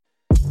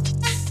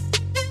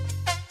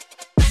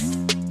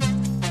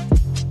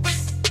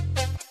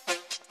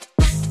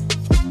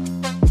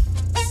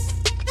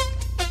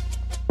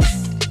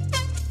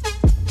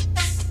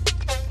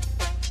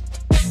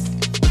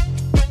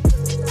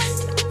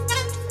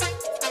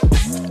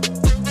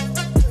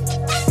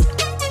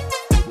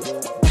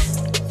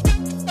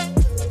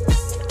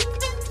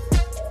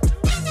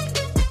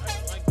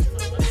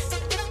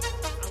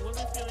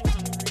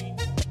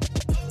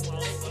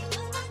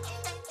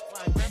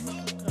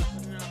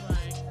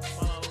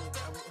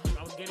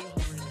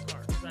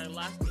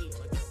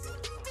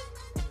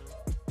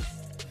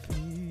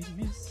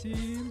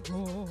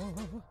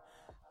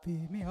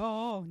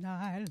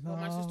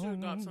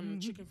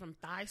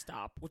Thigh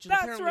Stop, which is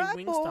That's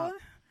apparently right, Wingstop. boy.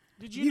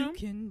 Did you know?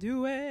 can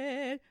do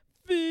it.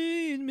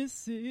 Feed me,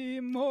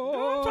 Seymour.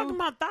 Girl, I'm talking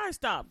about Thigh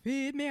Stop.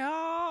 Feed me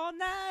all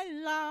night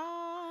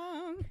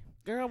long.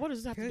 Girl, what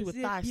does that have to do with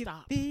Thigh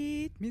Stop?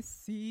 Feed me,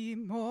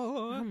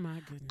 Seymour. Oh, my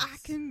goodness. I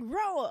can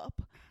grow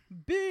up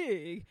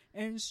big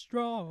and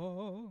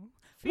strong.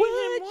 Feed Would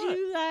him what?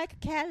 you like a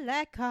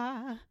Cadillac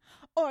car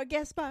or a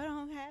gas spot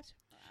on hatch?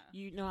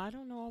 I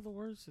don't know all the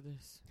words to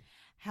this.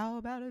 How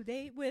about a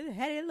date with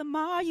Hedy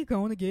Lamar? You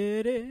gonna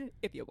get it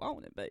if you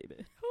want it, baby.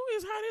 Who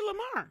is Hedy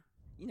Lamar?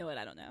 You know what?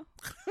 I don't know.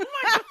 Oh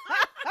my God.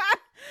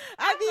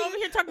 I over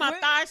here talking about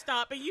Thigh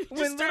Stop, and you just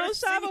when Little started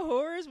Shop singing. of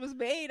Horrors was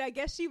made, I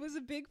guess she was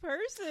a big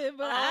person.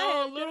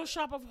 But Little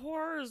Shop of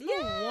Horrors. No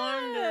yeah.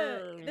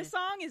 wonder. The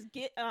song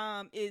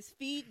is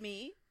Feed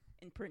Me,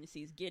 in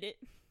parentheses, Get It.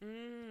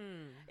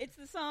 It's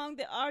the song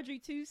that Audrey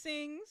 2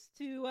 sings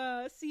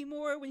to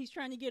Seymour when he's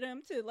trying to get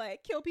him to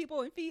like kill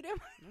people and feed him.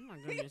 Oh my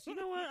goodness! You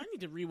know what? I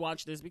need to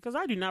rewatch this because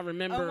I do not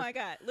remember. Oh my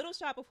God, Little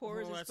Shop of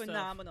Horrors all is that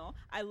phenomenal.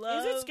 I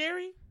love. Is it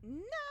scary? No,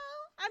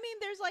 I mean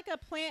there's like a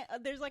plant.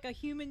 There's like a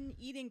human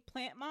eating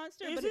plant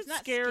monster, Is but it it's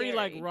not scary.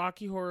 Like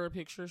Rocky Horror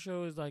Picture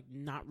Show is like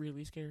not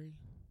really scary.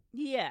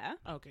 Yeah.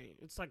 Okay,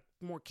 it's like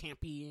more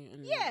campy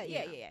and Yeah.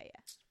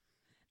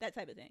 That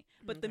type of thing.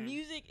 But the Okay.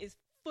 music is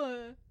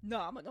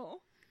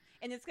phenomenal.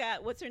 And it's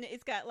got what's her name?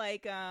 It's got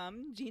like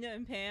Gina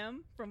and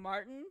Pam from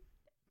Martin.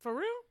 For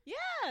real?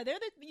 Yeah, they're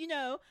the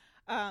little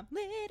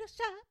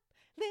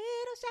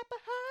shop of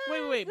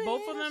hearts. Wait.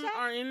 Both of little them shop.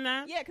 are in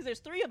that? Yeah, because there's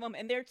 3 of them,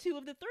 and they're 2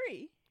 of the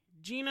 3.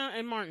 Gina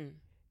and Martin.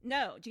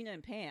 No, Gina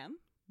and Pam.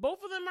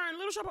 Both of them are in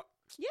Little Shop of...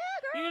 Yeah,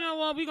 girl. You know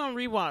what? We're going to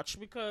rewatch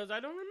because I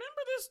don't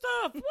remember this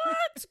stuff.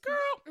 What?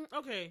 Girl?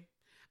 Okay.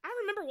 I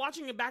remember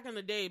watching it back in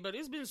the day, but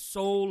it's been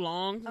so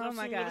long since Oh I've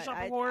my seen God, Little Shop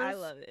of I Horrors.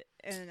 love it,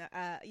 and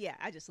yeah,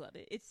 I just love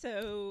it.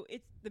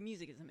 The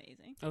music is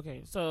amazing.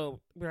 Okay, so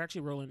we're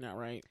actually rolling now,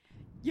 right?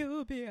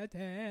 You'll be a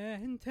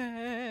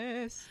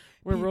dentist.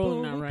 We're People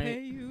rolling now, will right?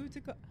 Pay you to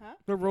go. Huh?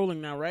 We're rolling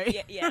now, right?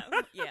 Yeah,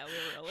 we're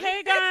rolling.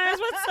 Hey guys,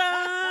 what's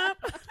up?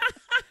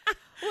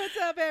 What's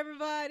up,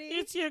 everybody?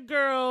 It's your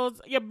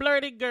girls, your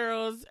blurty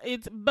girls.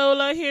 It's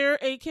Bola here,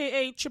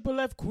 aka Triple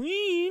F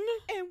Queen.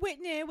 And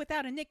Whitney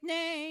without a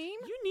nickname.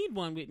 You need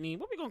one, Whitney.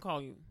 What we gonna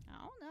call you? I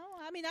don't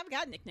know. I mean, I've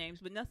got nicknames,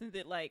 but nothing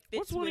that like fits.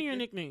 What's one of with your it.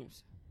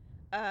 nicknames?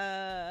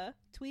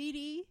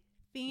 Tweety,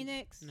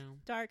 Phoenix, No.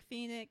 Dark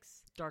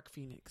Phoenix. Dark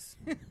Phoenix.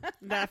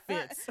 That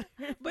fits.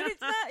 But it's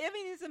not. I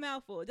mean, it's a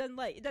mouthful. It doesn't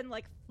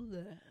like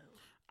flow.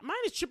 Mine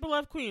is Triple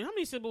F Queen. How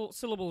many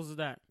syllables is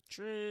that?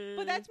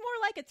 But that's more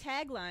like a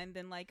tagline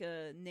than like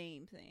a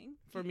name thing.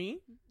 for me.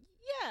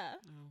 Yeah,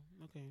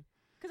 Oh, okay.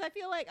 because I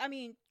feel like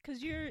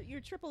because your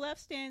Triple F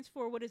stands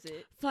for what is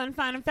it? Fun,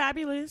 fine, and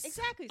fabulous.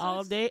 Exactly. So All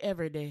it's- day,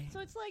 every day. So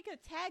it's like a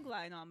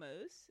tagline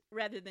almost,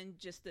 rather than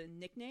just a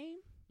nickname.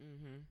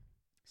 Mm-hmm.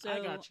 So I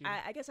got you.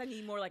 I guess I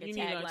need more like a You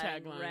need a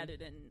tagline, tagline. rather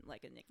than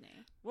like a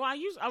nickname. Well,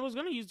 I was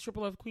gonna use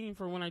Triple F Queen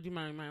for when I do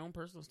my own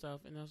personal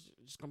stuff, and that's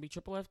just gonna be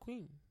Triple F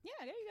Queen. Yeah,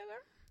 there you go, girl.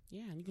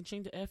 Yeah, and you can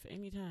change the F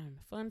anytime.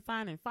 Fun,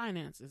 fine, and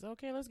finances.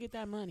 Okay, let's get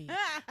that money.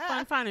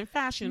 Fun, fine, and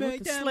fashion. We Make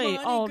can that slay money,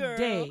 all girl.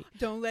 day.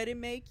 Don't let it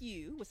make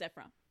you. What's that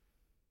from?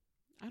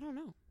 I don't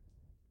know.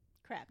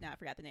 Crap! Now I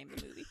forgot the name of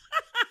the movie.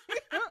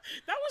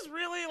 That was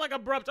really like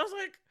abrupt. I was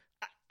like,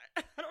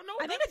 I don't know.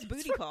 I think it's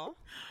Booty Call.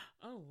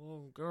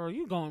 Oh, girl,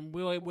 you going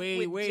way,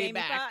 With way Jamie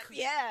back. Foxx.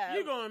 Yeah,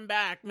 You going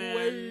back, man.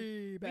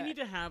 way back. We need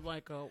to have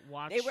like a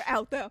watch. They were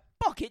out there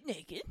bucket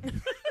naked.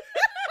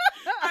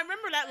 I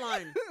remember that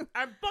line.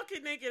 I'm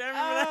bucket naked. I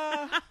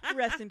remember that.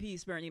 Rest in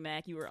peace, Bernie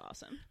Mac. You were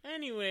awesome.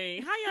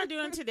 Anyway, how y'all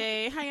doing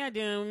today? How y'all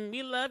doing?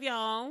 We love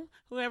y'all,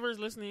 whoever's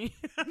listening.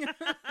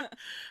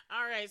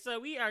 All right, so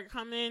we are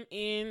coming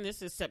in.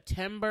 This is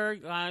September,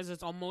 guys.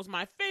 It's almost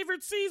my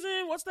favorite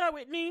season. What's that,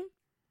 Whitney?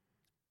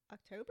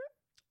 October?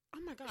 Oh,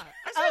 my God.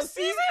 I said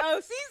season?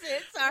 Season.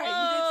 Sorry, you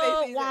did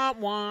say season. Womp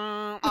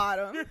womp.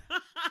 Autumn.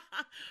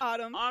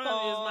 Autumn. Autumn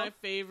fall. is my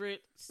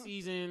favorite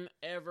season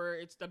ever.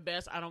 It's the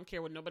best. I don't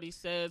care what nobody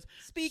says.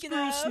 Speaking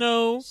Screw of,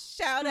 snow.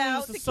 shout Screw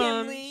out the to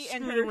sun, Kimberly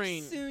and screw her the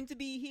rain.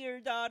 soon-to-be here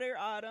daughter,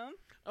 Autumn.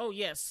 Oh,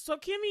 yes. So,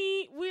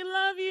 Kimmy, we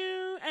love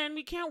you, and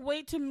we can't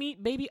wait to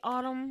meet baby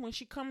Autumn when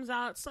she comes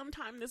out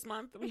sometime this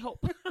month, we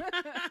hope.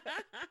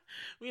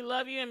 We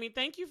love you, and we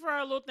thank you for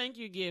our little thank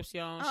you gifts,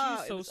 y'all.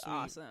 She's It so was sweet.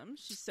 awesome.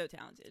 She's so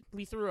talented.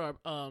 We threw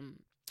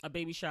a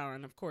baby shower,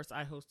 and, of course,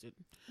 I hosted.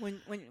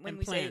 When And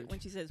we say planned. when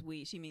she says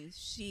we, she means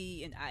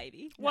she and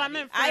Ivy. Well, I not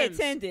meant me. I friends.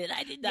 attended.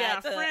 I did not. Yeah,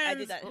 I friends.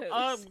 did not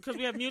host. Because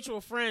we have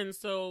mutual friends,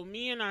 so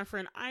me and our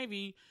friend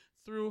Ivy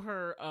threw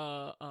her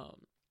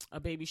a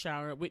baby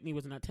shower. Whitney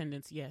was in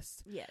attendance,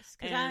 yes. Yes,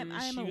 because And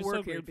I'm she a was so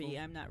worker grateful. bee.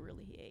 I'm not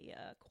really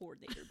a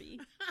coordinator bee.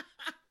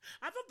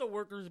 I thought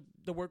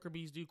the worker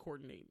bees do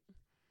coordinate.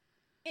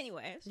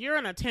 Anyways. You're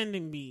an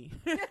attending bee.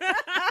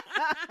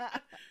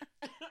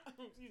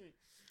 Excuse me.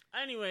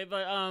 Anyway,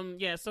 but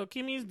yeah, so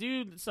Kimmy's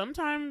due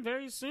sometime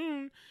very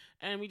soon,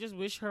 and we just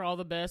wish her all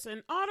the best.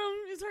 And Autumn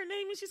is her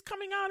name, and she's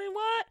coming out in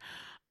what?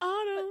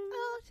 Autumn.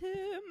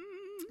 Autumn.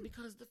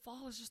 Because the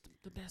fall is just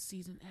the best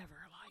season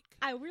ever. Like,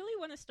 I really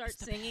want to start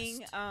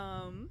singing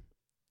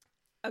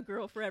A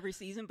Girl for Every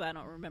Season, but I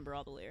don't remember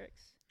all the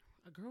lyrics.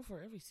 A Girl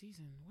for Every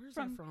Season. Where's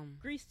From that from?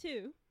 Grease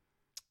 2.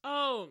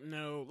 Oh,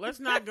 no. Let's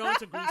not go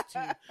into Grease 2.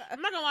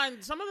 I'm not going to lie.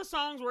 Some of the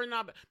songs were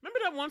not bad. Remember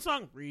that one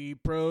song?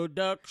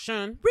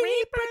 Reproduction.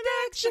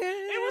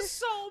 It was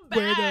so bad.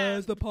 Where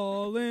does the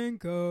pollen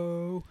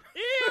go?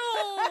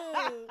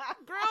 Ew.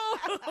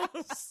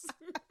 Gross.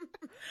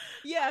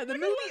 Yeah, the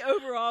movie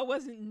overall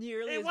wasn't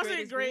nearly as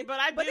wasn't great, but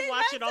I did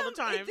watch it all the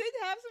time. It did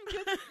have some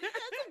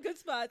good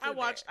spots. I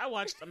watched,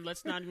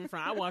 let's not even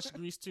front. I watched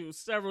Grease 2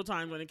 several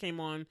times when it came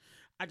on.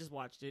 I just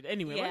watched it.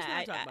 Anyway, let's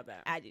not talk about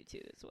that. I do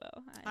too as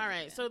well. All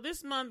right, so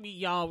this month,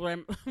 y'all,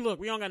 look,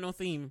 we don't got no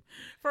theme.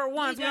 For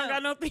once, we don't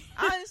got no theme.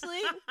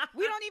 Honestly,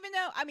 we don't even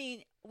know. I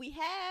mean,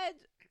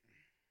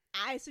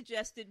 I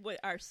suggested what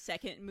our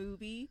second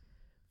movie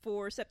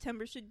for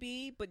September should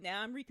be, but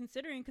now I'm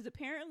reconsidering because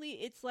apparently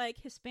it's like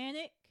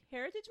Hispanic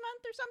Heritage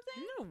Month or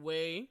something. No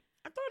way.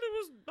 I thought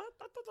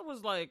that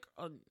was like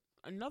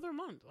another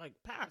month, like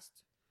past.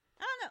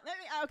 I don't know.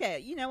 Okay,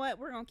 you know what?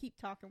 We're gonna keep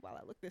talking while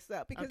I look this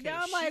up because Okay,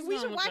 now I'm like, we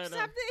should gonna watch look that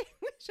something. up.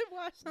 We should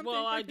watch something.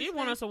 Well, for I this did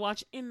want thing. us to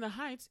watch In the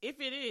Heights if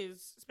it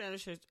is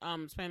Spanish Heritage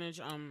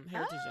Day. Oh,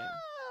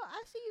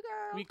 I see you,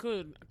 girl. We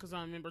could, because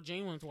I remember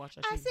Jane wanted to watch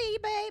that. I too. see you,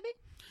 baby.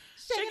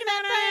 Shaking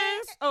that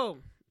ass. Oh,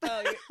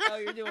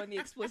 You're doing the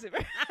explicit.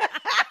 because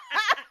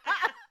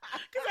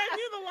I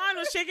knew the line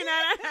was shaking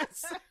that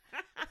ass.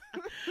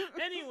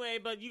 Anyway,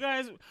 but you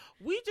guys,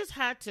 we just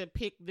had to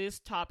pick this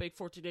topic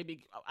for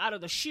today out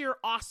of the sheer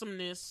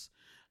awesomeness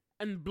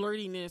and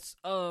blurtiness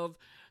of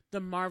the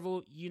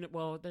Marvel unit.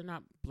 Well, they're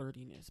not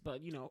blurtiness,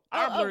 but you know,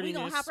 our blurtiness. We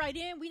gonna hop right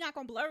in. We not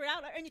gonna blur it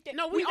out or anything.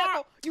 No, we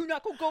are. You're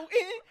not gonna go in.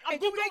 I'm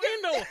gonna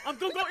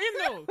go in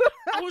though.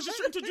 I was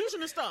just introducing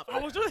the stuff. I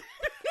was just.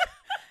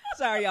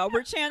 Sorry, y'all.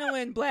 We're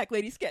channeling Black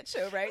Lady Sketch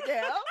Show right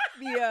now.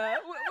 What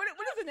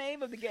is the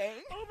name of the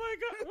game? Oh my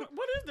god,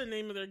 what is the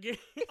name of their game?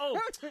 Oh,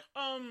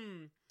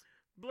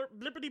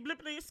 blippity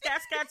blippity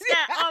scat scat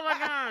scat. Oh my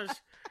gosh.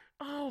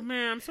 Oh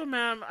man, I'm so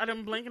mad.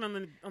 I'm blanking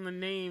on the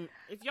name.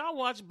 If y'all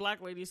watch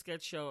Black Lady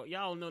Sketch Show,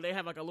 y'all know they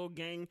have like a little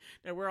gang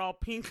that we're all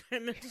pink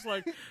and they're just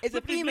like it's a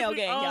female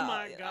gang. Oh y'all,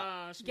 my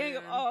gosh, gang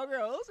man. of all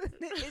girls.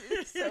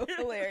 It's so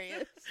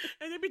hilarious.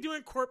 And they be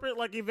doing corporate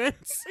like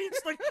events.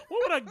 It's like,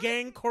 what would a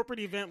gang corporate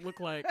event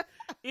look like?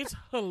 It's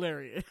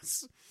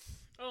hilarious.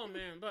 Oh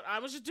man, but I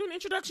was just doing an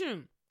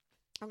introduction.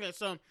 Okay,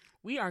 so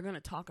we are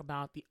gonna talk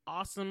about the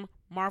awesome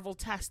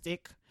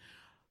Marvel-tastic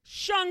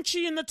Shang-Chi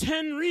and the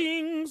Ten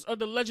Rings, or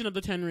the Legend of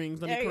the Ten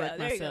Rings. Let me correct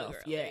myself.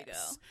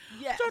 Yes.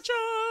 Cha-cha!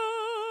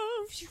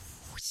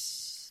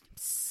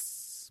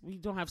 We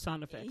don't have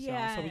sound effects,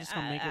 y'all, so we just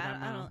gonna make it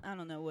happen. I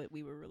don't know what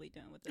we were really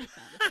doing with those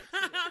sound effects.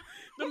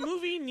 The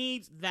movie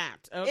needs that.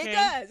 Okay? It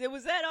does. It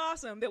was that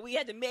awesome that we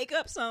had to make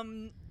up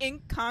some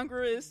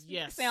incongruous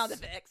sound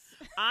effects.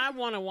 I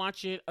want to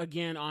watch it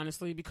again,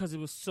 honestly, because it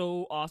was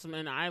so awesome.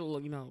 And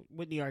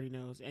Whitney already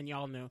knows, and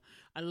y'all know,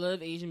 I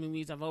love Asian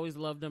movies. I've always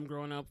loved them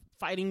growing up.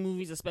 Fighting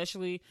movies,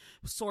 especially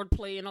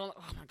swordplay and all.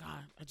 Oh my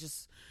god,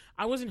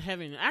 I was in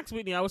heaven. Ask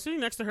Whitney. I was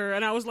sitting next to her,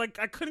 and I was like,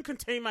 I couldn't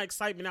contain my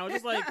excitement. I was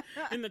just like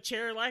in the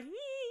chair, like,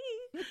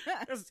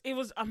 it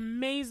was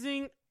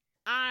amazing.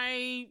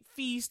 I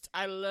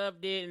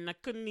loved it, and I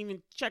couldn't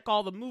even check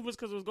all the movements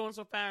because it was going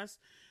so fast.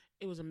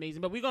 It was amazing,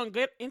 but we're gonna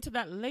get into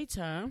that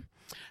later.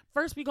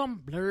 First, we're gonna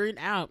blur it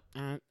out.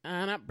 Blur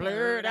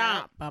it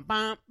out.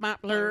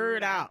 Blur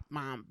it out.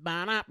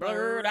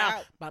 Blur it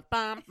out.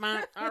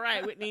 All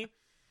right, Whitney.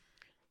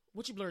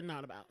 What you blurting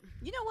out about?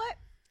 You know what?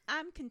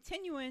 I'm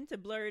continuing to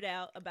blur it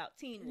out about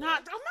Teen Wolf. Oh my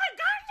god,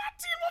 not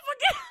Teen Wolf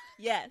again!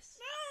 Yes.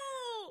 No!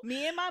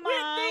 Me and my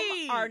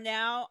mom are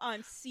now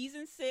on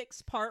season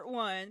 6, part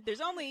 1.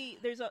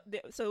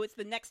 So it's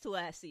the next to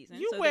last season.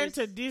 You went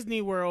to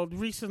Disney World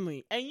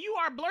recently, and you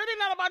are blurting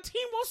out about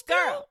Teen Wolf still?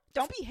 Girl,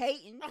 don't be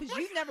hating, because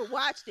you've never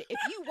watched it. If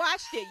you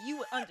watched it, you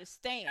would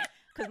understand.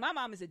 Because my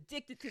mom is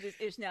addicted to this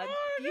ish now.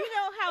 You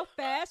know how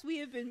fast we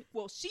have been.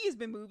 Well, she has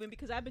been moving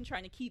because I've been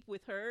trying to keep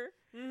with her.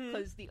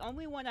 Because the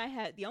only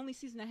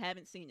season I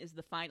haven't seen is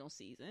the final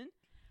season.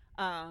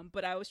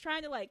 But I was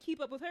trying to like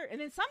keep up with her, and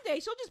then someday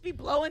she'll just be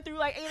blowing through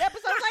like 8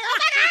 episodes. Like, oh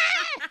my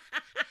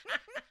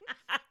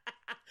god!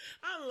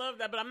 I love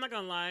that, but I'm not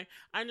gonna lie.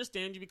 I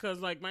understand you because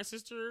like my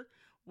sister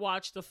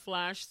watched The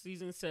Flash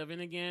season 7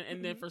 again,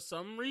 and then for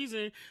some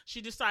reason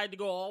she decided to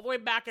go all the way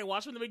back and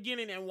watch from the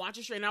beginning and watch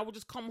it straight. And I would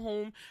just come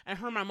home and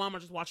her and my mom are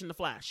just watching The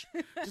Flash,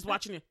 just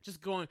watching it,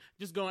 just going,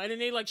 and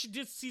then she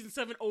did season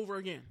 7 over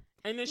again.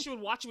 And then she would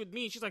watch it with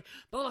me. She's like,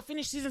 Bola,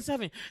 finish season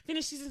 7.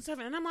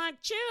 And I'm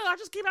like, chill. I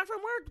just came back from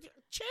work.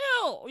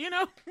 Chill,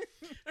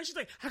 And she's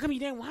like, how come you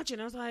didn't watch it?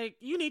 And I was like,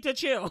 you need to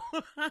chill.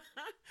 I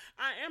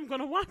am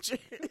going to watch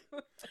it.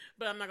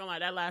 But I'm not going to lie.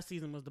 That last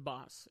season was the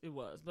boss. It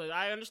was. But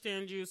I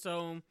understand you.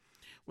 So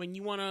when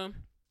you want to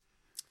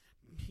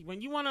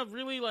when you want to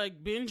really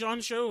like binge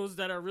on shows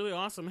that are really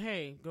awesome,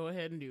 hey, go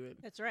ahead and do it.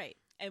 That's right.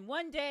 And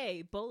one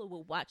day, Bola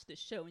will watch this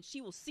show and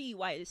she will see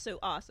why it is so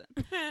awesome.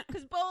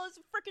 Because Bola's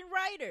a freaking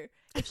writer.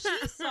 If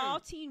she saw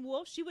Teen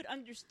Wolf, she would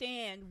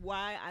understand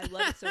why I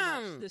love it so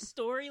much. The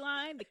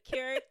storyline, the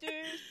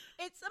characters,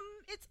 it's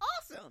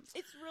awesome.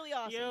 It's really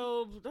awesome.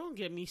 Yo, don't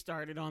get me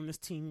started on this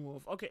Teen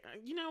Wolf. Okay,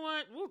 you know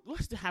what?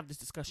 Let's have this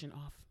discussion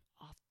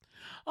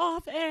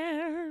off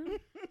air.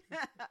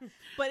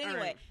 But anyway,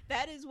 right.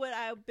 That is what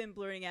I've been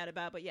blurring out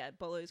about. But yeah,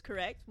 Bola is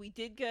correct. We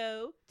did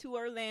go to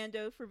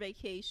Orlando for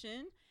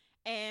vacation.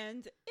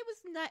 And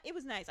it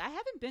was nice. I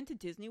haven't been to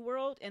Disney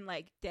World in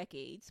like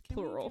decades,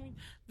 plural.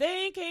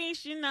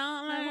 Vacation,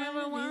 all I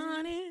ever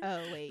wanted.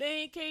 Oh wait,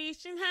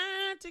 vacation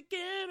had to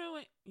get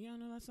away. You don't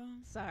know that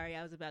song? Sorry,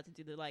 I was about to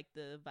do the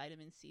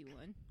vitamin C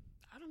one.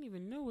 I don't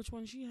even know which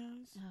one she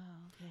has.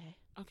 Oh, okay.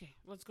 Okay,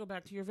 let's go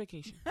back to your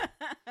vacation.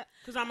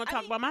 Because I'm gonna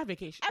talk about my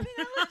vacation. I mean,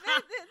 there's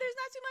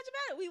not too much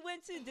about it. We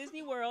went to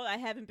Disney World. I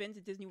haven't been to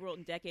Disney World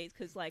in decades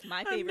because like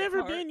my favorite. I've never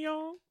part been,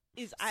 y'all.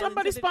 Is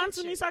somebody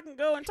sponsor me so I can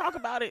go and talk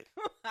about it.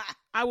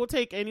 I will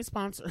take any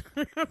sponsor.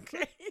 Okay.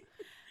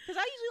 Because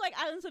I usually like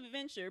Islands of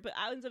Adventure, but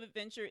Islands of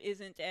Adventure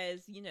isn't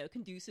as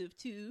conducive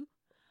to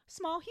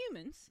small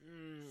humans.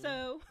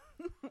 So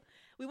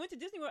we went to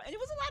Disney World, and it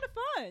was a lot of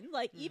fun.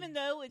 Like even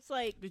though it's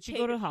like, did you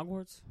go to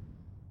Hogwarts?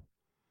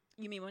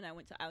 You mean when I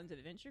went to Islands of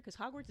Adventure? Because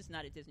Hogwarts is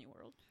not at Disney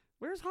World.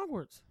 Where's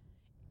Hogwarts?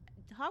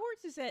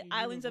 Hogwarts is at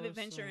Islands of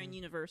Adventure and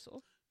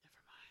Universal.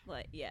 Never mind.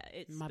 Like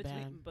it's My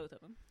between bad. both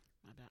of them.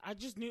 My bad.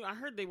 I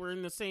heard they were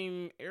in the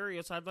same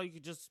area, so I thought you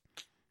could just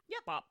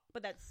pop.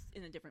 But that's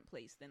in a different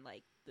place than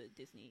like the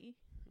Disney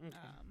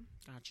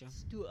gotcha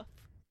stuff.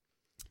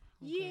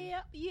 Okay.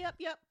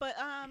 Yep. But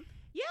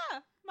yeah,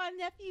 my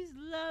nephews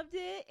loved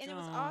it, and it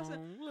was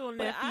awesome. Little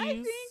but nephews. I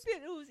think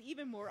that it was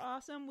even more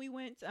awesome. We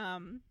went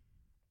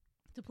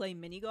to play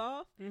mini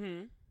golf,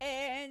 and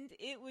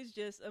it was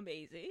just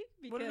amazing.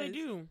 Because what do they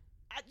do?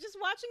 Just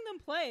watching them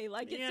play,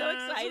 like it's so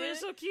exciting. It's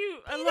so cute.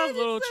 I love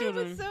little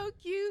children. It was so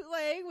cute,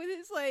 like with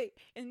his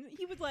and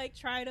he would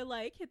try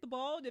to hit the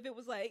ball, and if it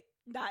was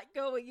not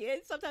going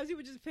in, sometimes he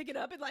would just pick it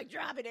up and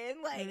drop it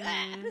in,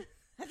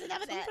 That's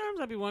enough of that.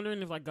 Sometimes I'd be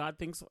wondering if God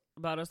thinks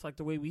about us like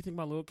the way we think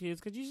about little kids,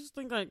 because you just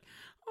think oh, look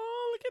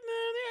at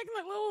them, they acting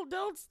like little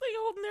adults, they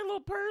holding their little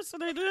purse,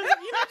 and they do, just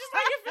you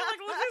feel like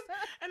look at,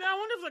 and I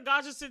wonder if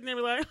God's just sitting there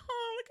like,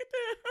 oh, look at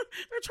them,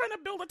 they're trying to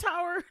build a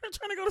tower, they're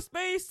trying to go to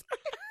space,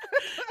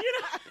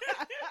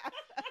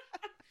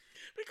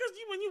 because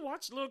when you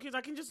watch little kids,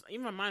 I can just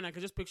in my mind I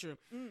can just picture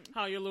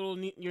how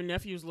your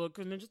nephews look,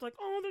 and they're just like,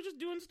 oh, they're just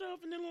doing stuff,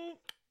 and they're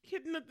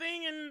hitting the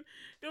thing, and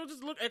they'll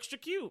just look extra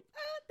cute.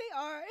 They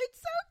are. It's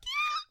so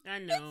cute. I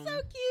know. It's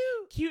so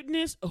cute.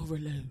 Cuteness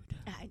overload.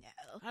 I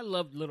know. I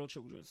love little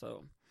children,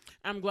 so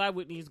I'm glad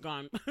Whitney's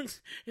gone.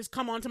 It's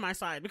come onto my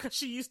side because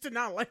she used to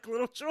not like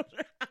little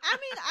children. I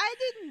mean, I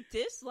didn't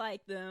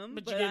dislike them,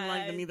 but you didn't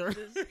like them either.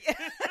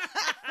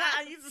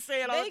 I used to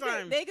say it all the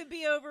time. They could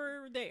be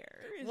over there.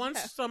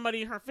 Once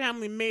her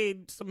family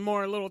made some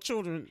more little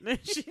children, then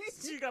she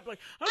got like,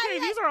 okay,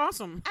 these are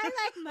awesome. I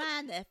like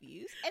my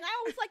nephews, and I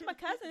always liked my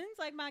cousins.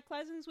 Like my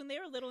cousins when they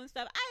were little and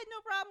stuff. I had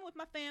no problem with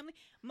my family.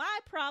 My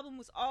problem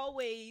was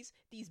always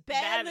these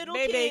bad little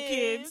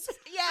kids.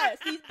 Yes,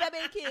 these baby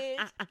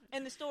kids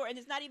in the store, and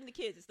it's not even the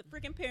kids; it's the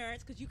freaking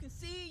parents. Because you can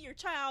see your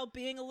child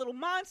being a little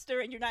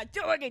monster, and you're not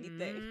doing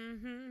anything.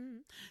 Mm-hmm.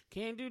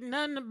 Can't do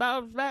nothing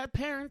about bad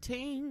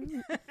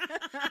parenting.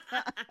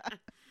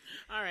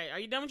 All right, are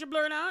you done with your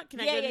blurting out? Can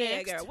I go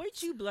next? Yeah, girl.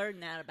 What you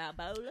blurting out about,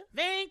 Bola?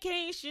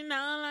 Vacation,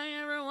 all I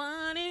ever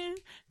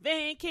wanted.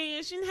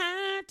 Vacation,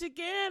 had to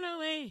get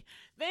away.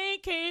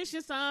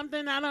 Vacation,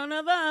 something I don't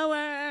know the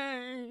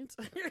words.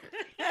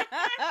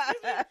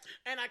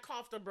 And I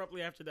coughed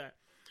abruptly after that.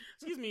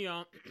 Excuse me,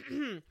 y'all.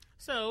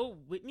 So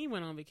Whitney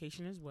went on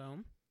vacation as well.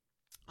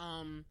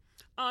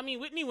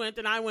 Whitney went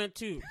and I went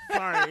too.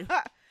 Sorry.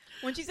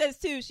 When she says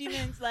too, she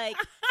means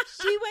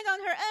she went on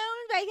her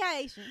own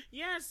vacation.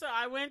 Yeah, so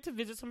I went to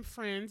visit some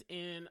friends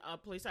in a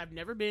place I've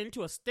never been,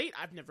 to a state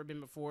I've never been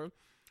before.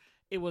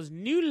 It was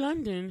New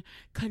London,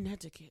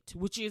 Connecticut,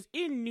 which is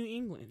in New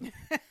England.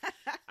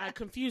 I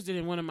confused it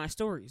in one of my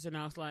stories, and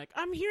I was like,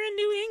 I'm here in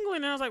New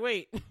England. And I was like,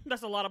 wait,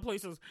 that's a lot of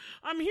places.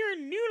 I'm here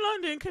in New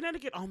London,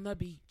 Connecticut, on the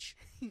beach.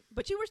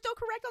 But you were still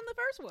correct on the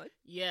first one.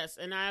 Yes,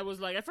 and I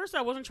was like, at first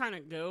I wasn't trying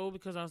to go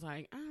because I was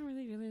like, I don't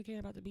really care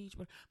about the beach,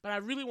 but I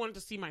really wanted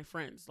to see my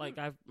friends. Like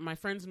my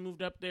friends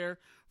moved up there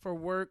for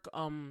work.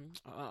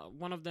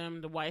 One of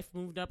them, the wife,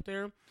 moved up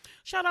there.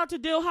 Shout out to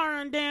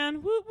Dilhar and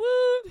Dan. Woot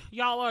woot!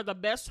 Y'all are the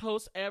best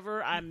hosts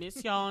ever. I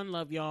miss y'all and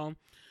love y'all.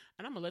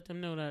 And I'm gonna let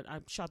them know that I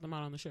shot them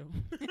out on the show.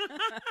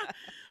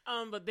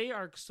 But they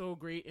are so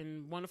great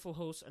and wonderful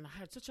hosts, and I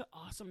had such an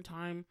awesome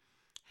time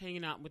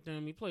hanging out with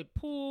them. We played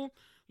pool.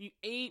 We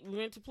ate. We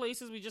went to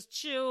places. We just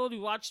chilled. We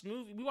watched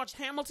movies. We watched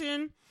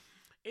Hamilton.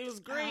 It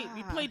was great.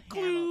 We played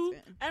Clue,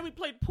 and we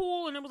played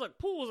pool, and it was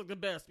pool was the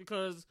best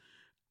because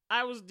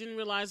I didn't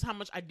realize how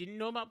much I didn't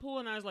know about pool,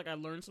 and I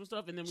learned some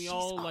stuff, and then we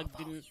all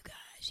didn't. You guys,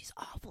 she's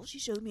awful. She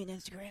showed me an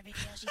Instagram video.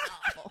 She's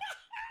awful.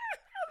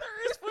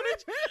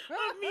 footage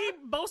of me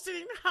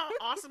boasting how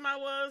awesome I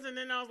was, and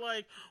then I was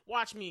like,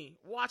 watch me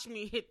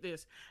hit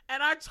this.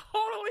 And I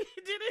totally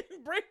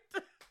didn't break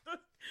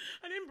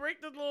I didn't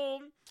break the little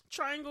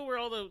triangle where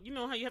all the, you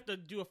know how you have to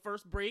do a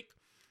first break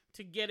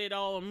to get it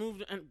all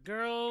moved. And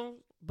girl,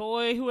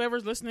 boy,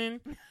 whoever's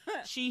listening,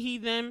 she, he,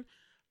 them,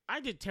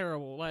 I did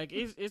terrible. Like,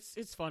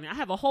 it's funny. I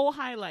have a whole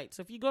highlight.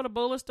 So if you go to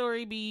Bola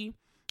Story B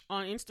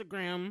on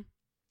Instagram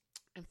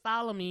and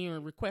follow me or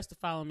request to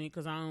follow me,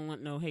 because I don't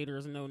want no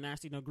haters, no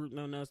nasty, no group,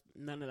 none of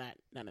that.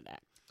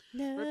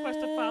 Request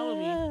to follow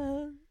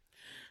me.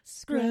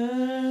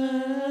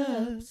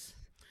 Scrubs.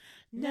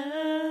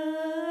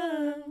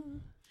 No.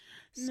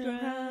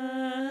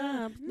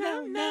 Scrub.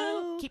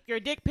 No. Keep your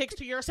dick pics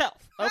to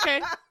yourself,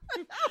 okay?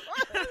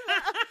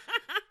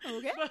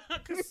 Okay.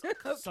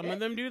 Some of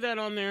them do that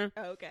on there.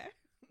 Okay.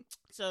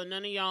 So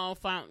none of y'all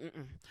found.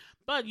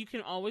 But you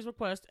can always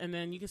request, and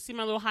then you can see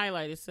my little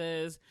highlight. It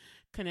says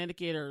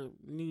Connecticut or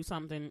new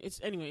something. It's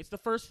the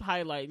first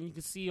highlight, and you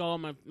can see all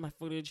my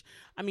footage.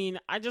 I mean,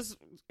 I just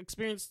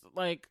experienced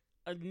like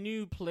a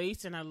new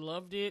place, and I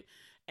loved it.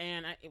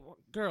 And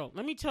girl,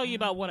 let me tell you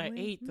about what I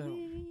ate though.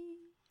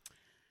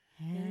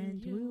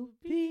 And you'll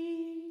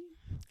be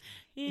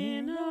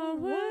in a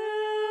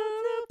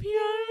world of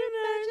pure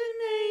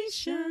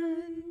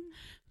imagination.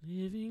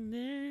 Living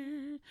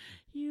there,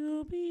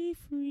 you'll be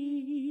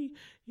free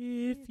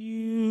if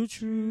you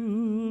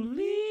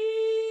truly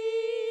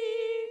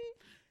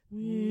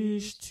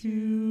wish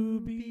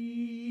to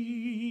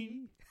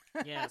be.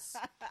 Yes.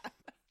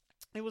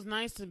 It was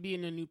nice to be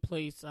in a new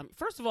place.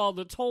 First of all,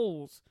 the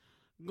tolls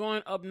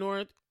going up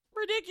north,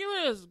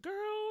 ridiculous.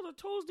 Girl, the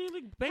tolls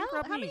nearly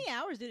bankrupt me. How many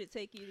hours did it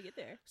take you to get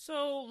there?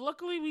 So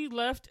luckily we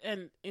left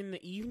in the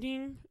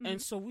evening,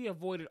 and so we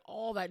avoided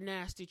all that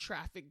nasty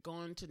traffic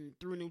going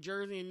through New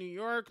Jersey and New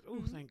York.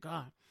 Oh, thank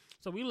God.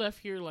 So we left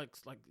here like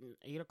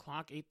 8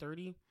 o'clock,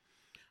 8:30.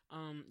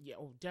 Yeah,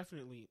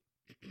 definitely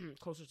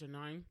closer to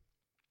 9.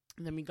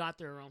 And then we got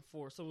there around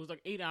 4. So it was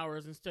like 8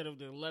 hours instead of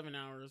the 11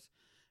 hours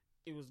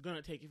it was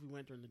gonna take if we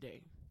went during the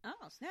day. Oh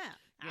snap!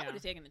 Yeah. I would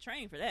have taken the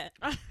train for that.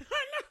 I know,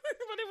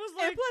 but it was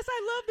like. And plus,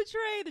 I love the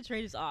train. The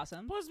train is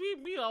awesome. Plus,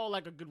 we all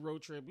like a good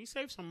road trip. We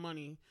saved some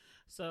money,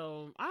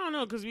 so I don't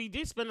know because we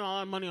did spend a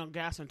lot of money on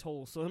gas and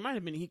tolls, so it might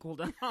have been equal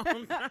down.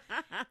 And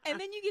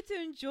then you get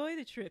to enjoy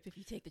the trip if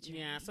you take the train.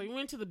 Yeah, so we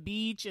went to the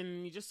beach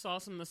and we just saw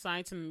some of the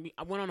sights, and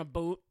I went on a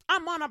boat.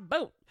 I'm on a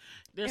boat.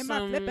 There's my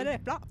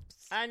flippity flops.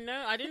 I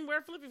know. I didn't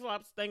wear flippy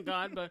flops, thank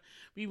God, but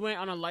we went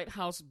on a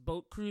lighthouse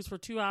boat cruise for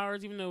 2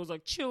 hours, even though it was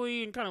like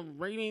chilly and kind of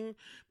raining,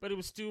 but it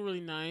was still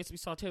really nice. We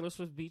saw Taylor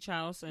Swift Beach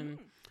House, and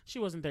she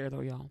wasn't there though,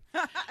 y'all.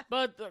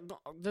 But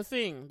the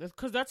thing,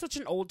 because that's such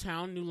an old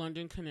town, New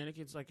London,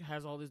 Connecticut, like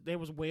has all this. There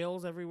was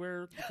whales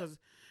everywhere because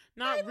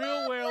not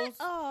real whales.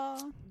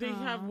 They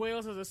have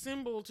whales as a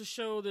symbol to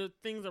show the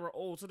things that were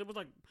old. So there was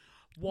like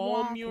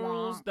wall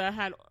murals that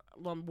had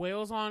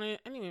whales on it.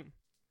 Anyway.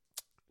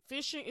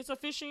 Fishing. It's a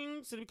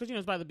fishing city because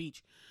it's by the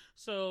beach,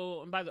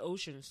 so by the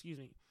ocean. Excuse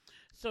me.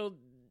 So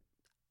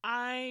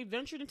I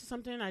ventured into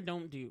something I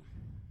don't do,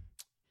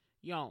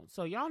 y'all.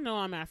 So y'all know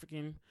I'm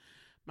African.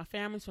 My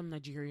family's from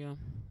Nigeria,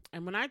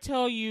 and when I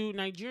tell you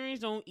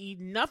Nigerians don't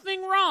eat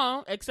nothing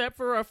raw except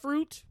for a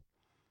fruit,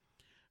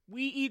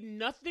 we eat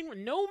nothing.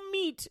 No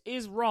meat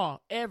is raw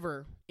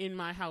ever in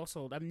my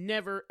household. I've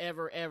never,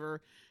 ever, ever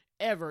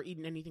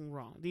eaten anything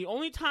raw. The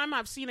only time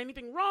I've seen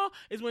anything raw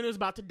is when it was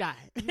about to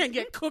die and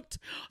get cooked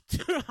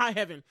to high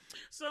heaven.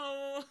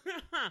 So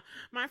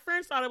my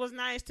friends thought it was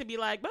nice to be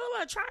like,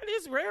 Bola, try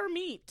this rare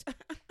meat.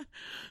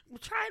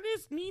 Try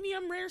this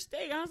medium rare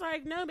steak. I was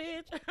like, no,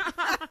 bitch.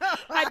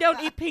 I don't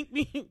eat pink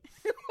meat.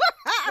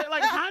 They're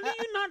like, how do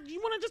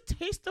you want to just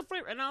taste the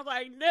flavor? And I was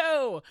like,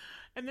 no.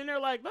 And then they're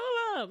like,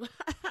 Bola,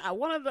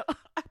 one of the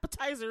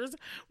appetizers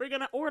we're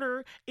going to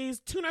order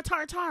is tuna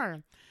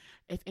tartare.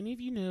 If any of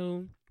you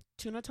know,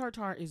 tuna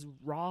tartare is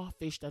raw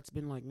fish that's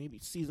been like maybe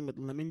seasoned with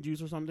lemon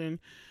juice or something.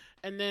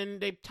 And then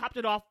they topped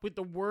it off with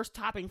the worst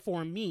topping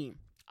for me,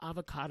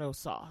 avocado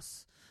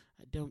sauce.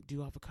 I don't do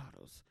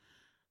avocados.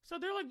 So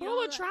they're like,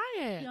 Bola, try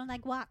it. You don't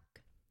like guac?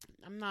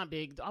 I'm not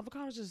big. The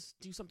avocados just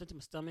do something to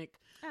my stomach.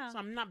 So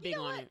I'm not big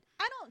on it.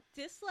 I don't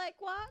dislike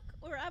guac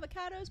or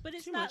avocados, but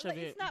it's not my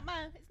thing.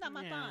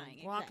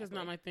 Guac is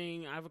not my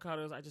thing.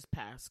 Avocados, I just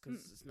pass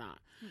because it's not.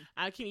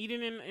 I can eat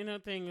it in a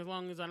thing as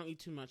long as I don't eat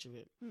too much of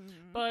it.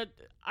 But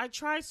I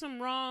tried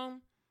some raw,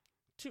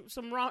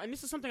 and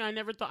this is something I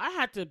never thought. I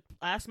had to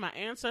ask my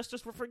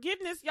ancestors for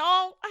forgiveness,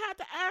 y'all. I had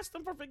to ask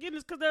them for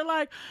forgiveness because they're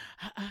like,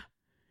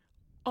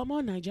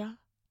 Omo Niger,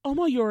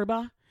 Omo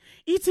Yoruba,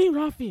 eating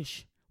raw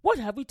fish. What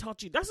have we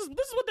taught you? This is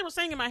what they were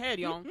saying in my head,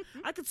 y'all.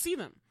 I could see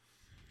them.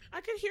 I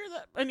could hear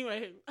that.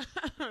 Anyway,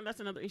 that's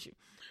another issue.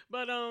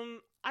 But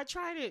I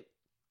tried it.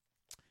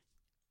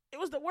 It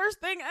was the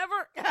worst thing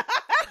ever.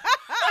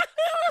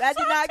 That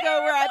did not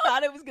go where I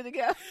thought it was going to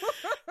go. It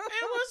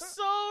was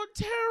so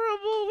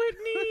terrible,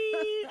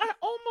 Whitney. I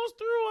almost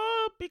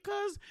threw up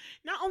because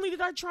not only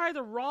did I try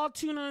the raw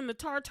tuna and the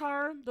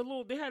tartare,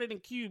 they had it in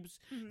cubes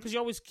because you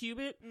always cube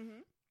it.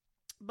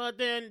 But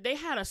then they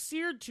had a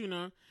seared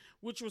tuna,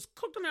 which was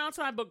cooked on the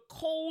outside but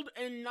cold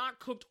and not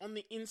cooked on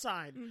the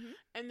inside.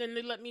 And then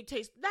they let me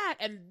taste that,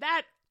 and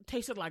that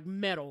tasted like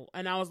metal.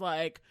 And I was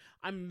like,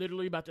 I'm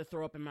literally about to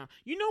throw up in my mouth.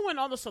 You know when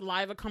all the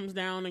saliva comes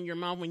down in your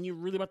mouth when you're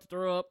really about to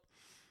throw up?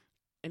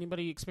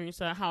 Anybody experience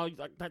that? How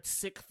like that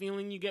sick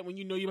feeling you get when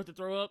you know you're about to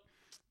throw up?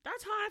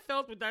 That's how I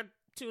felt with that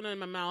tuna in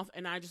my mouth,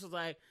 and I just was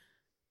like,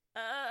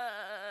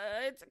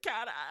 it's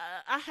kind of.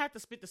 I had to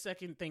spit the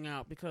second thing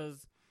out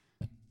because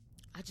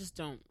I just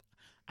don't.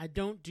 I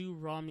don't do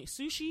raw meat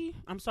sushi.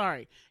 I'm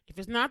sorry if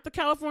it's not the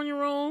California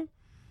roll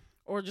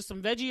or just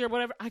some veggie or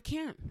whatever. I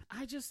can't.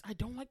 I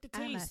don't like the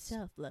taste. I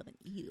myself love an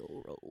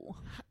eel roll.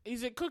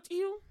 Is it cooked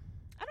eel?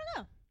 I don't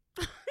know.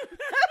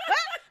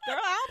 Girl,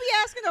 I don't be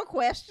asking no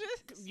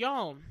questions.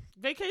 Y'all,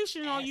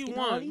 vacation all you Asking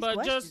all want, these but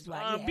questions. just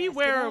Why you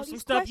beware asking all of some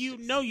these stuff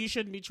questions? you know you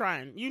shouldn't be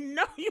trying. You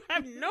know you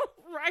have no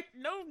right,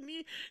 no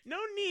need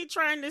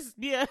trying this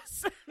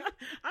BS.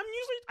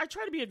 I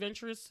try to be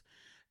adventurous,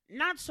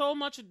 not so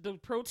much the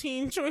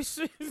protein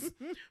choices,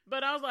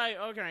 but I was like,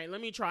 okay,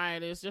 let me try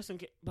this just in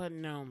case. But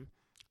no,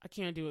 I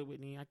can't do it,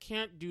 Whitney. I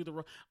can't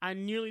do I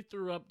nearly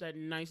threw up that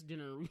nice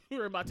dinner we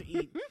were about to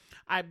eat.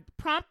 I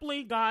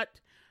promptly got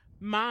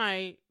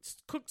my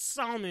cooked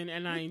salmon,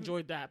 and I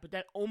enjoyed that, but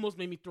that almost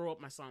made me throw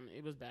up my salmon.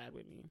 It was bad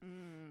with me.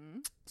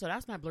 So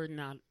that's not blurting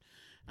out.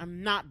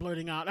 I'm not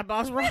blurting out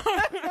about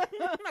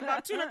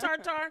about tuna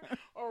tartare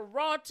or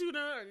raw tuna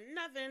or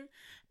nothing.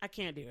 I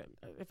can't do it.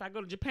 If I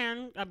go to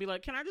Japan, I'll be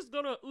like, can I just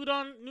go to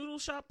udon noodle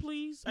shop,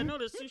 please? I know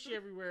there's sushi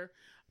everywhere.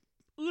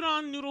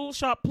 Udon noodle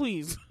shop,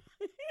 please.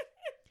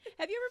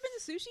 Have you ever been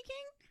to Sushi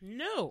King?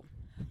 No.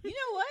 You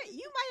know what?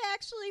 You might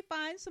actually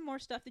find some more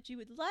stuff that you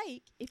would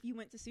like if you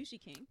went to Sushi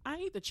King. I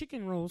eat the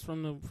chicken rolls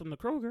from the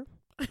Kroger.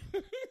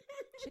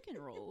 Chicken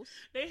rolls.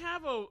 They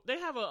have a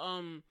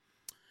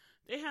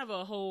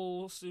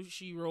whole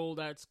sushi roll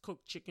that's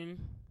cooked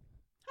chicken.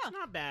 Huh. It's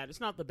not bad. It's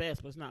not the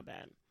best, but it's not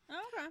bad. Oh,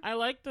 okay. I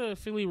like the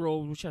Philly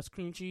roll, which has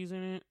cream cheese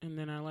in it, and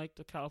then I like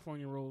the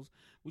California rolls,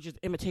 which is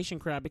imitation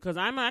crab, because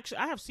I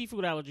have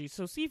seafood allergies,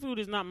 so seafood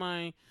is not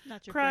my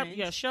Not your crab. friend.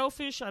 Yeah,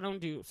 shellfish I don't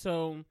do.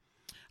 So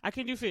I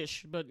can do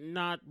fish, but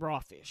not raw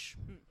fish.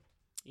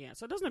 Yeah,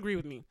 so it doesn't agree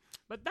with me.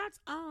 But that's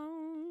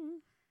all.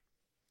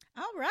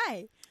 All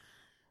right.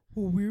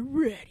 Well, we're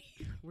ready.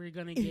 We're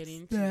gonna get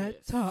into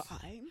this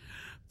time.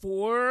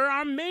 for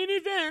our main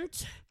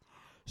event.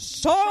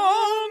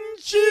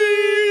 Shang-Chi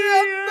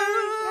and the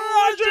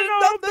Legend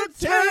of the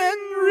Ten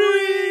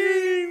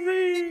Rings.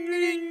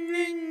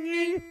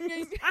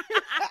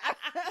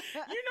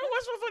 You know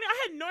what's so funny?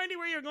 I had no idea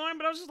where you're going,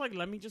 but I was just like,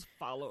 let me just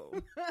follow.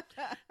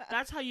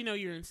 That's how you know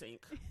you're in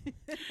sync.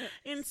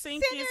 In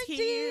sync is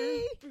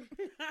here.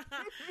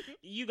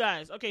 You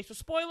guys, okay, so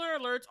spoiler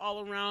alerts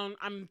all around.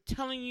 I'm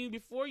telling you,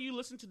 before you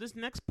listen to this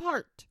next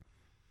part,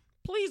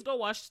 please go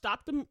watch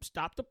Stop the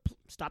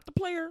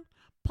Player,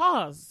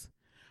 pause,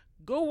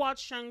 go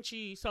watch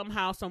Shang-Chi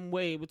somehow, some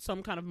way, with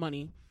some kind of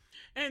money,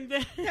 and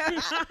then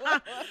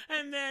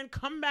and then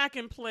come back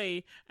and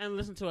play and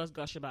listen to us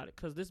gush about it,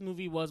 because this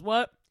movie was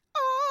what?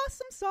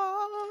 Awesome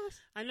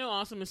sauce. I know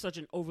awesome is such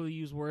an overly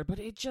used word, but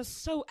it's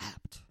just so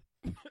apt.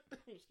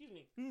 Excuse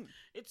me.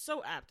 It's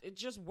so apt. It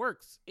just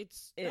works.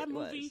 That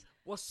movie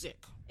was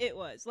sick. It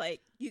was.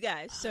 Like, you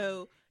guys,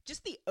 so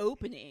just the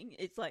opening,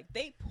 it's like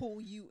they pull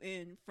you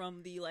in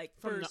from the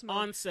From first the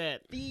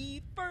onset.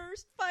 The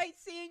first fight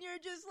scene, you're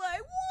just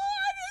like,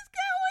 what is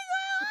going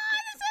on?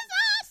 This is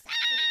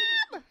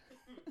awesome.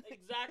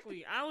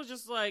 Exactly. I was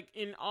just like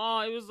in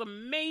awe. It was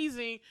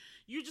amazing.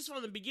 You just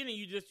from the beginning,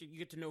 you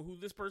get to know who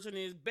this person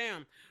is.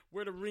 Bam.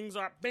 Where the rings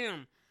are.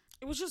 Bam.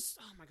 It was just,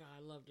 oh my God,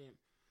 I loved it.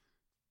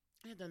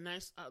 It had a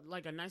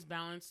nice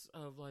balance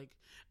of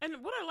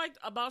and what I liked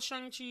about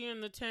Shang-Chi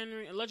and the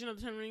Legend of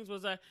the Ten Rings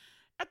was that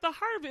at the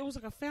heart of it was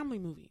like a family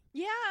movie.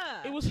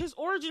 Yeah. It was his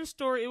origin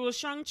story. It was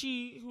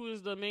Shang-Chi, who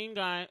is the main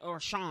guy, or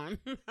Sean.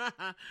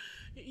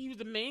 He was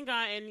the main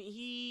guy, and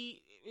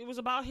it was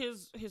about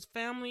his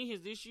family,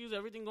 his issues,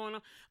 everything going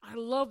on. I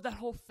love that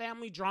whole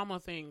family drama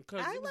thing,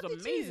 because it was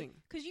amazing.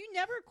 Because you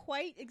never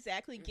quite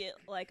exactly get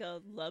like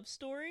a love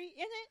story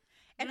in it.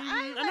 And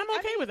I'm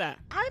okay with that.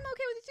 I'm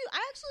okay with it too.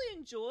 I actually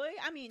enjoy.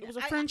 I mean, it was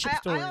a friendship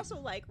story. I also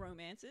like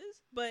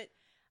romances, but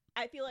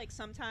I feel like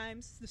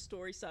sometimes the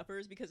story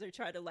suffers because they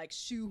try to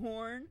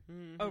shoehorn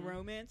a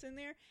romance in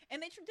there,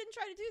 and they didn't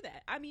try to do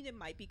that. I mean, it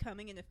might be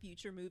coming in a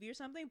future movie or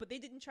something, but they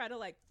didn't try to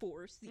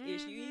force the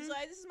issue. He's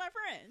like, "This is my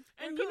friend,"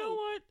 and you know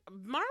what?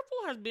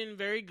 Marvel has been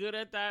very good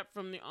at that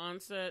from the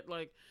onset.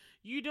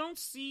 You don't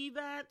see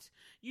that.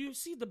 You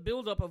see the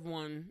buildup of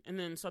one, and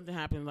then something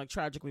happens,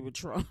 tragically with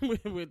Trump,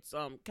 with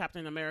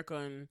Captain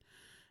America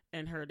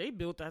and her. They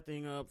built that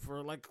thing up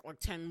for like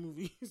 10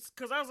 movies,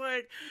 because I was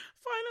like,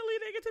 finally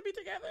they get to be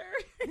together.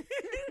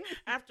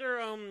 After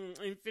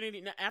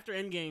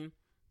Endgame,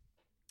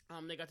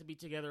 they got to be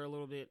together a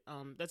little bit.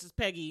 That's just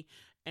Peggy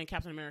and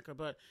Captain America,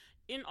 but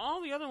in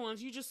all the other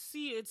ones, you just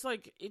see it's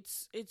an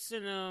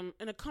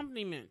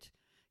accompaniment.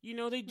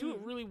 They do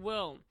it really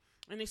well.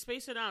 And they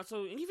space it out.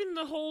 So even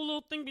the whole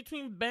little thing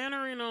between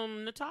Banner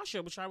and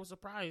Natasha, which I was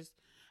surprised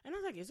And I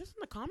was like, is this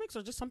in the comics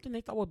or just something they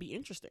thought would be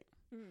interesting?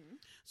 Mm.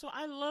 So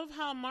I love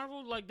how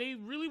Marvel, like, they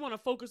really want to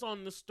focus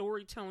on the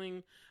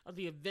storytelling of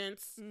the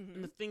events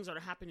and the things that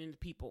are happening to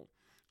people.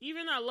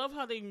 Even I love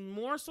how they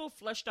more so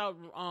fleshed out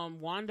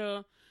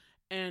Wanda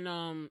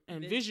and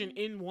Vision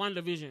in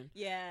WandaVision.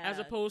 Yeah. As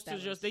opposed to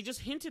they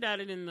just hinted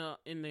at it in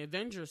the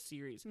Avengers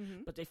series,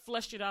 but they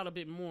fleshed it out a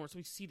bit more so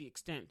we see the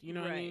extent. You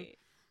know what I mean?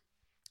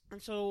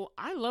 And so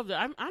I love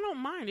that. I don't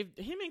mind if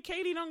him and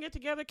Katie don't get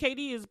together.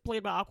 Katie is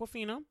played by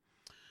Awkwafina.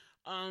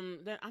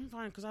 That I'm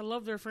fine because I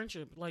love their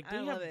friendship. Like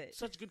they have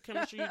such good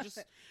chemistry.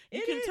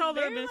 You can tell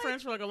they've been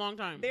friends for like a long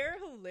time. They're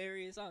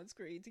hilarious on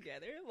screen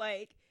together.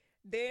 Like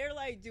they're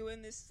like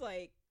doing this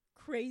like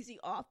crazy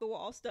off the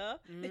wall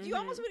stuff that you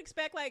almost would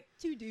expect like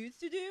two dudes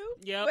to do.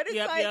 Yeah, but it's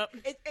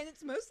and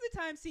it's most of the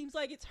time seems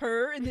like it's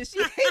her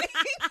initiating.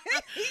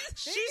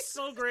 She's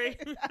so great.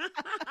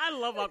 I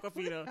love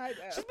Awkwafina.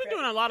 She's been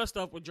doing a lot of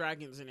stuff with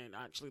dragons in it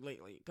actually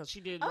lately because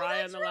she did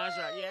Raya in the last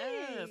dragon.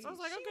 Yes, I was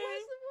like, okay.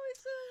 Was the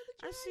voice of the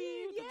dragon. I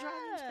see you, the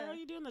dragons. Girl,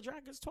 you doing the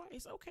dragons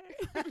twice, okay?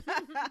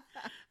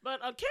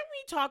 But can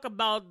we talk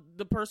about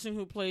the person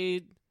who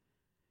played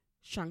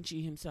Shang-Chi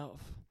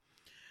himself?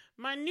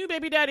 My new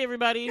baby daddy,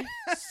 everybody,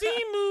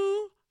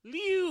 Simu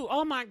Liu.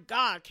 Oh my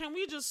God! Can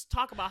we just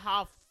talk about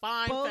how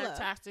fine,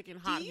 fantastic, and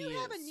hot he is? Do you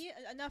have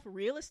enough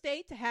real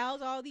estate to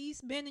house all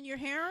these men in your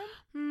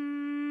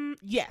harem?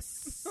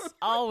 Yes,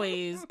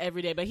 always,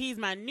 every day. But he's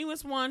my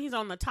newest one. He's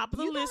on the top of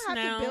the list now. You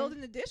have to build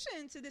an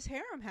addition to this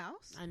harem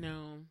house. I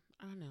know.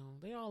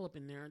 They all up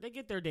in there. They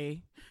get their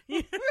day.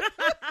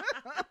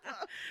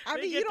 I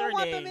mean, you don't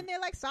want them in there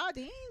like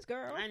sardines,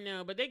 girl. I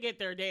know, but they get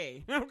their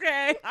day.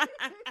 Okay.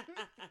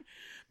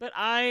 But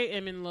I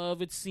am in love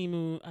with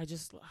Simu.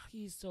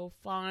 He's so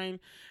fine.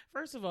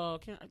 First of all,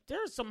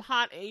 there's some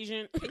hot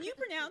Asian. Can you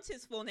pronounce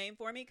his full name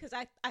for me? Because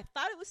I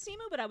thought it was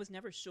Simu, but I was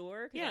never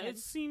sure. Yeah,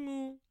 it's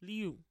Simu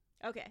Liu.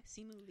 Okay,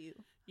 Simu Liu.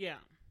 Yeah.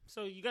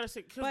 So you gotta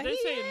say because they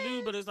say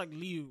Liu, but it's like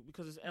Liu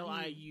because it's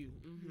Liu.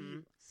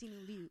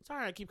 Simu Liu.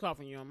 Sorry, I keep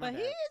coughing you on my. But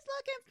he is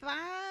looking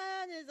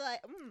fine. It's like,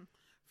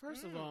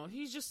 First of all,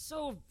 he's just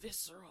so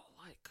visceral.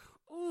 Like,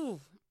 ooh.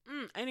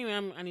 Anyway,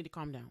 I need to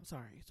calm down.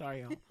 Sorry,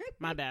 y'all.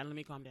 My bad. Let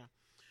me calm down.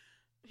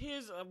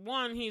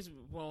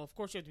 Of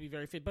course you have to be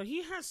very fit, but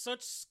he has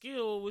such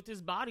skill with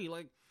his body.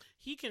 Like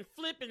he can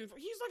flip and he's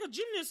like a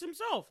gymnast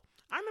himself.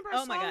 I remember.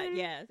 Oh my God,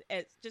 yeah.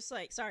 It's just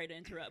like, sorry to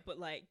interrupt, but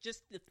like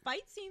just the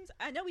fight scenes.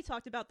 I know we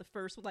talked about the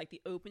first one, like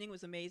the opening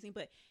was amazing,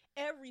 but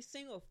every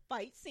single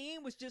fight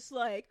scene was just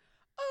like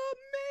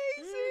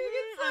amazing.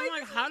 I'm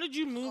like, how did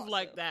you move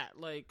like that?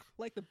 Like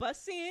the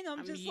bus scene.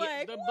 I'm just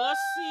the bus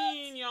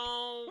scene,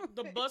 y'all.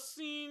 The bus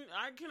scene.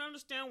 I can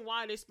understand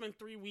why they spent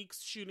 3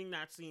 weeks shooting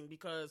that scene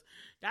because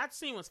that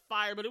scene was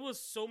fire, but it was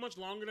so much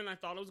longer than I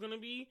thought it was gonna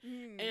be,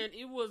 and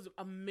it was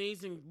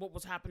amazing what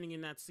was happening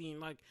in that scene.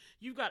 Like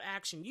you've got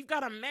action, you've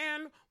got a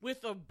man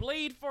with a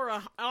blade for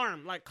an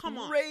arm. Like come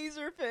on,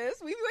 Razor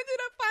Fist. We ended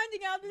up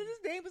finding out that his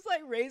name was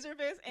like Razor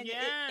Fist, and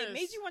it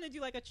made you want to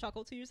do like a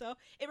chuckle to yourself.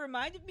 It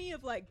reminded me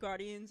of like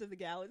Guardians of the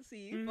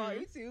Galaxy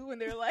Volume 2 when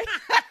they're like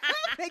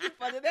making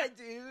fun of that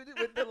dude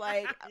with the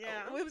like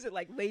what was it,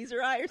 like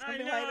laser eye or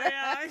something like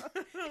that.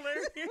 Yeah.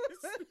 Hilarious.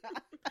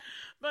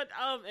 But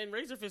and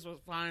Razor Fist was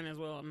fine as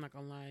well. I'm not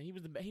gonna lie, he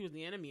was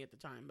the enemy at the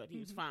time, but he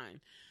was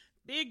fine.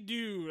 Big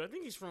dude. I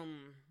think he's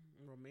from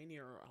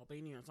Romania or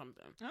Albania or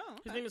something. Oh,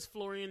 okay. His name is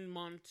Florian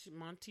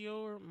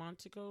Montio or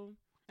Montico.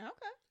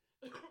 Okay.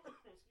 Excuse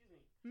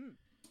me.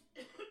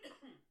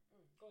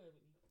 Go ahead.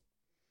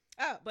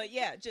 Oh, but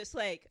yeah, just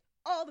like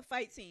all the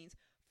fight scenes,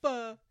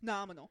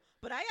 phenomenal.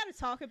 But I got to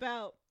talk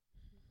about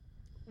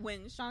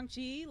when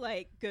Shang-Chi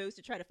like goes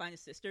to try to find his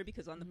sister,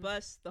 because on the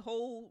bus, the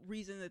whole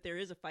reason that there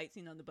is a fight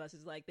scene on the bus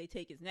is like they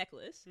take his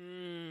necklace.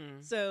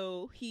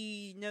 So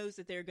he knows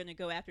that they're going to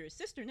go after his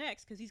sister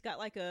next because he's got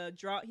like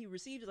he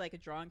received like a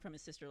drawing from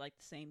his sister like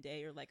the same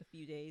day or like a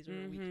few days or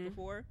a week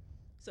before.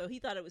 So he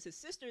thought it was his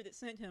sister that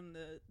sent him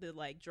the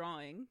like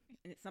drawing,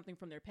 and it's something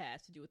from their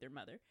past to do with their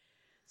mother.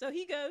 So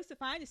he goes to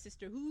find his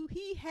sister, who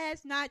he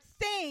has not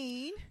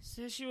seen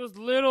since she was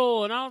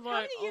little, and I was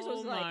like, "How many years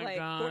was it? Like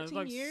 14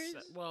 like, years?"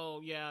 Well,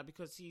 yeah,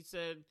 because he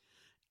said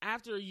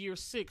after year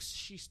 6,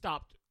 she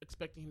stopped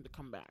expecting him to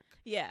come back.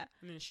 Yeah,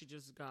 and then she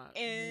just got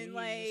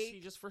he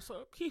just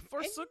forsook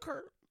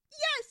her.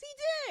 Yes, he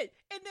did.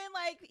 And then,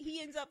 like,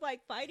 he ends up,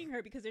 like, fighting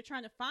her because they're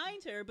trying to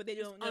find her, but they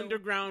don't know.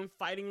 Underground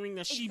fighting ring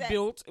that she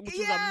built, which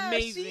was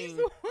amazing. She's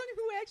the one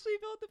who actually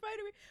built the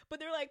fighting ring. But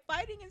they're, like,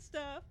 fighting and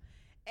stuff.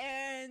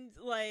 And,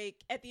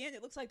 like, at the end,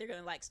 it looks like they're going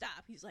to, like,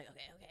 stop. He's like,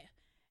 okay.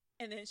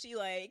 And then she,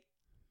 like,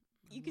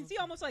 you can see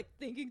almost, like,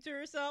 thinking to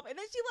herself. And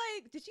then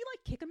did she,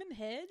 like, kick him in the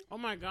head? Oh,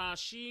 my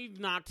gosh. She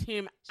knocked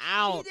him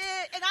out. She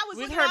did. And I was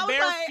with looking, her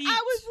bare feet.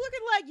 I was looking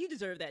like, you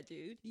deserve that,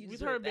 dude.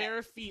 With her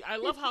bare feet. I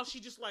love how she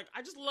just, like,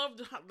 I just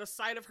loved the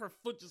side of her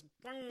foot just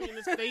in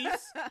his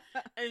face.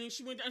 And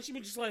she went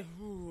just like,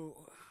 ooh.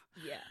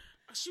 Yeah.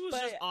 She was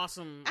just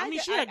awesome. I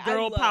mean, she had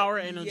girl power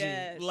energy.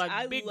 Yes,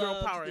 like, big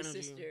girl power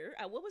energy. Sister.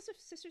 What was her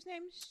sister's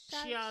name?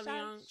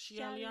 Xiaolian.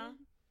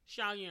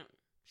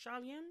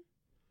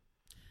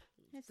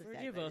 That's the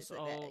Forgive fact, us but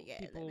it's all that, yeah,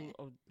 people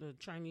of the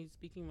Chinese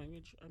speaking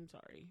language. I'm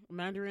sorry.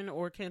 Mandarin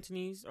or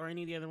Cantonese or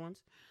any of the other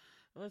ones.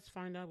 Let's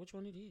find out which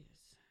one it is.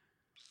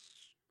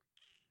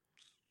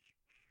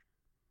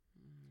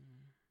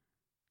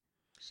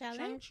 Shaolin?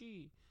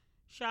 Shang-Chi.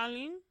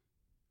 Shaolin?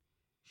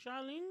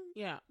 Shaolin?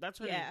 Yeah, that's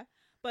her name. Yeah.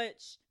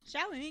 But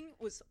Shaolin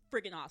was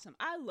freaking awesome.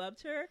 I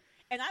loved her.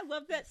 And I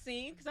love that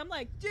scene because I'm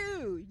like,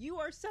 dude, you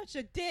are such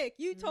a dick.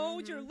 You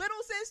told your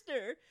little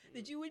sister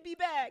that you would be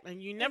back.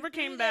 And you never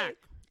came back.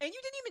 And you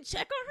didn't even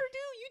check on her,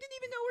 dude. You didn't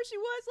even know where she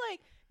was.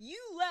 Like, you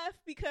left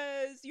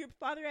because your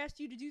father asked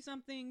you to do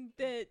something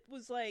that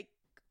was, like,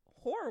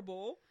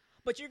 horrible.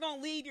 But you're going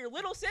to leave your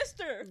little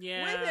sister with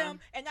him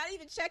and not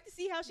even check to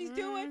see how she's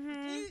doing.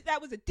 That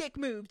was a dick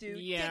move, dude.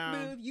 Yeah. Dick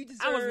move. You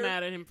deserve. I was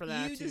mad at him for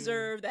that, You too.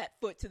 deserve that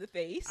foot to the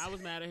face. I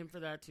was mad at him for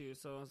that, too.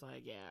 So I was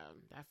like, yeah,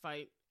 that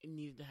fight, it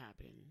needed to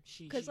happen.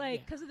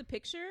 Because of the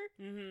picture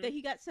that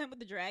he got sent with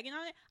the dragon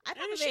on it. I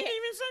thought and she didn't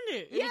even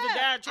send it. It was the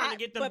dad trying to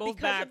get them both back. But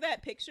because of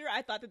that picture,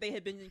 I thought that they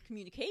had been in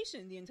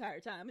communication the entire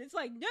time. It's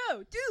like, no,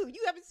 dude,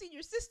 you haven't seen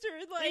your sister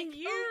in like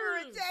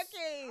over a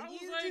decade. I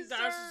was like,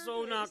 that's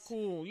so not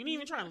cool. You didn't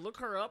even try to look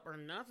her up or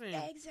nothing.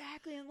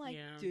 Exactly. I'm like,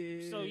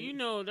 dude. So, you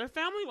know, their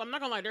family, I'm not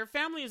going to lie, their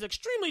family is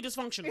extremely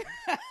dysfunctional.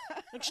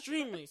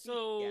 Extremely.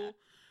 So...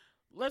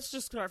 Let's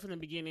just start from the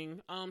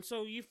beginning.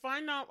 So you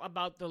find out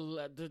about the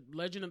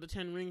Legend of the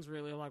Ten Rings,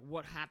 really, like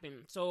what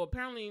happened. So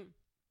apparently,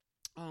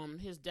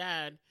 his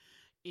dad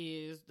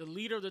is the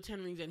leader of the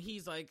Ten Rings, and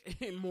he's like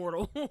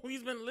immortal.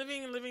 He's been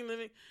living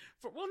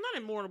for, well,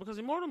 not immortal, because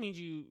immortal means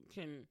you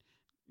can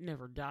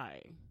never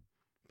die.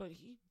 But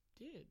he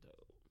did,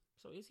 though.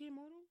 So is he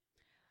immortal?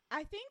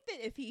 I think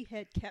that if he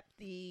had kept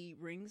the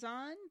rings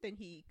on, then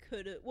he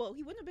could have. Well,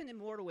 he wouldn't have been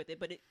immortal with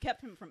it, but it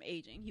kept him from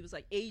aging. He was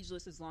like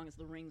ageless as long as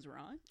the rings were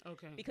on.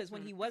 Okay. Because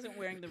when he wasn't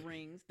wearing the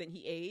rings, then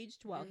he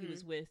aged while he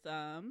was with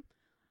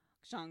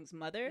Shang's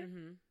mother.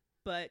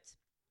 But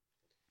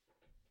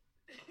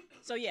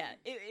so yeah,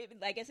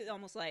 I guess it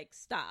almost like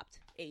stopped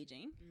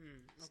aging,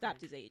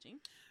 stopped his aging.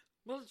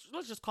 Well,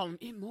 let's just call him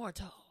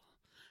immortal.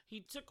 He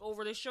took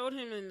over. They showed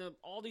him in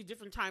all these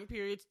different time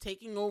periods,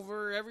 taking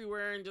over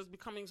everywhere and just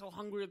becoming so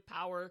hungry with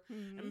power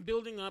and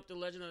building up the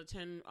Legend of the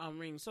Ten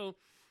Rings. So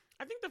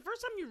I think the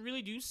first time you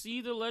really do see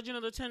the Legend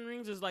of the Ten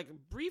Rings is like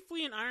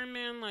briefly in Iron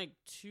Man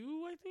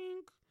 2, I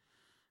think.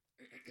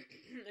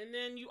 And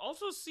then you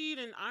also see it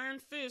in Iron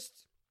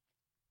Fist,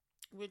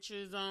 which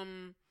is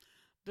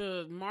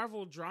the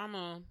Marvel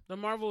drama, the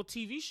Marvel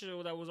TV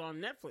show that was on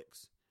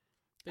Netflix.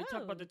 They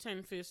talk about the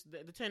 10 fists,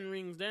 the 10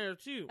 rings there,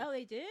 too. Oh,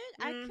 they did?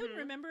 I couldn't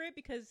remember it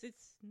because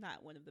it's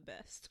not one of the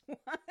best ones.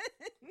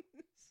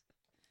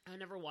 I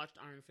never watched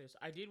Iron Fist.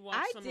 I did watch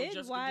some of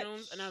Jessica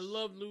Jones, and I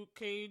love Luke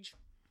Cage.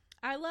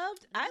 I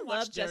loved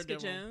Jessica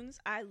Jones.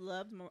 I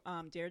loved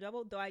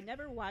Daredevil, though I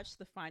never watched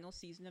the final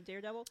season of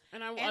Daredevil.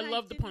 And I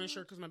love The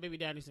Punisher because my baby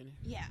daddy's in it.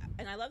 Yeah,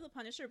 and I love The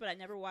Punisher, but I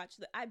never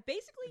watched I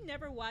basically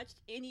never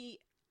watched any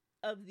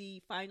of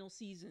the final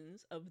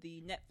seasons of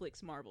the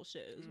Netflix Marvel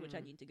shows, which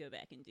I need to go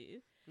back and do.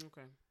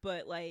 Okay.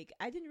 But, like,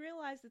 I didn't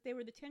realize that they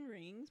were the 10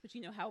 rings, but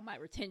you know how my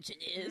retention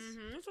is.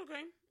 It's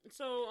okay.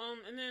 So,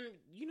 and then,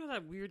 you know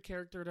that weird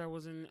character that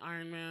was in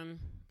Iron Man?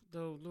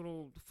 The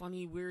little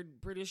funny,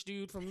 weird British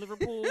dude from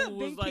Liverpool who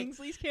was like,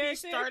 Kingsley's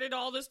character. He started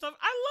all this stuff.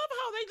 I love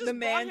how they just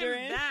brought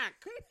him back.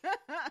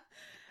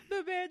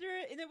 The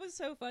Mandarin, and it was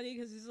so funny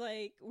because it's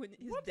like when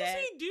his what dad. What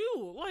does he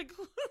do? Like,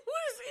 who is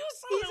he? Was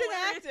so He's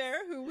hilarious. an actor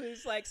who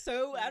was like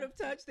so out of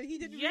touch that he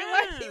didn't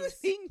realize he was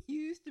being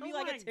used to be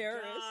like a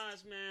terrorist. Oh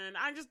gosh, man!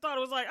 I just thought it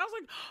was like I was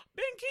like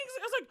Ben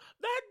Kingsley. I was like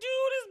that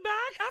dude is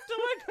back after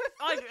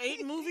like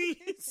 8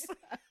 movies.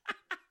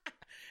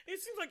 It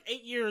seems like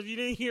 8 years you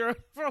didn't hear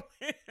from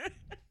him.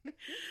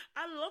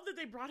 I love that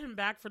they brought him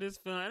back for this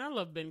film, and I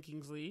love Ben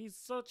Kingsley. He's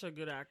such a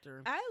good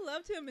actor. I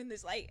loved him in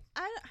this. Like,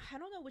 I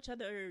don't know which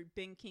other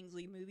Ben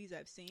Kingsley movies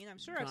I've seen. I'm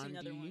sure I've seen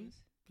other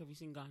ones. Have you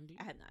seen Gandhi?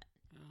 I have not.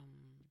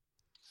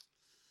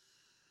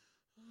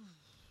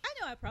 I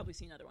know I've probably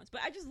seen other ones,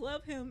 but I just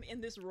love him in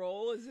this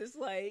role as this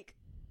like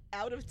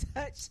out of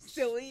touch,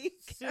 silly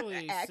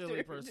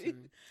actor,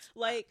 person.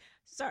 Like,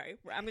 sorry,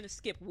 I'm gonna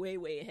skip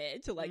way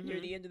ahead to like near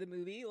the end of the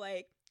movie.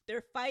 Like,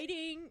 they're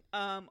fighting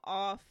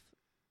off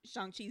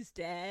Shang-Chi's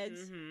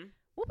dad's.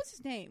 What was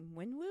his name?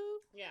 Wenwu?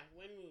 Yeah,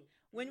 Wenwu.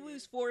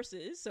 Wenwu's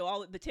forces. So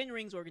all the Ten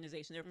Rings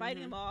organization. They're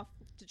fighting him off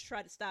to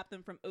try to stop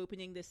them from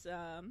opening this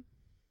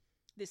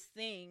this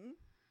thing.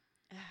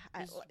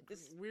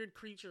 This weird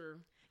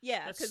creature.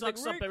 Yeah, because the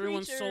sucks up weird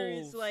everyone's creature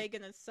souls. is like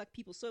gonna suck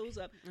people's souls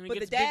up. And but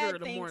the bigger,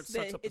 dad thinks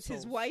that it's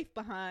his wife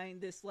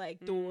behind this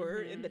like door,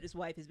 and that his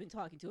wife has been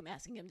talking to him,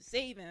 asking him to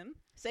save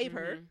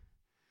her.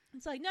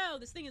 It's like, no,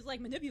 this thing is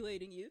like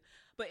manipulating you.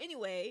 But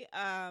anyway,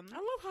 I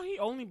love how he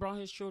only brought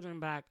his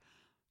children back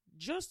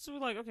just to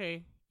like,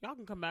 okay, y'all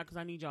can come back because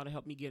I need y'all to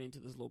help me get into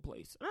this little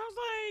place. And I was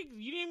like,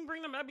 you didn't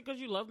bring them back because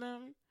you love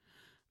them?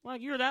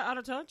 Like, you're that out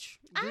of touch?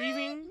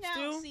 Grieving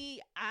still?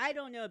 See, I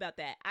don't know about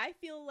that. I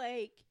feel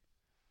like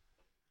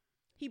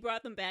he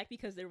brought them back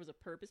because there was a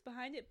purpose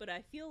behind it, but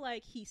I feel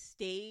like he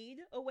stayed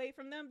away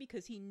from them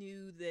because he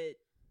knew that...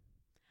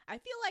 I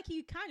feel like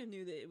he kind of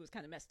knew that it was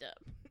kind of messed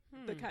up,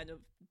 the kind of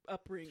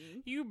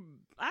upbringing.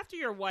 After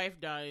your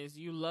wife dies,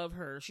 you love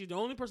her. She's the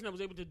only person that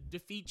was able to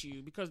defeat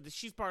you because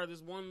she's part of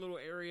this one little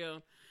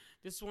area,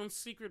 this one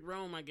secret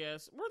realm, I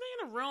guess. Were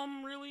they in a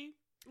realm, really?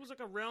 It was like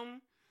a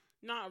realm.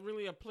 Not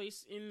really a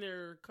place in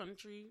their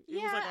country.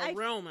 It was like a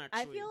realm,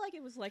 actually. I feel like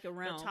it was like a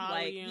realm.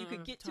 Like you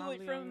could get to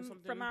it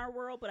from our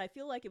world, but I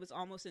feel like it was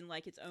almost in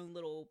like its own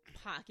little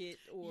pocket.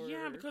 Or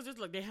yeah, because it's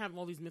like they have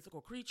all these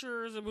mythical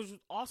creatures. It was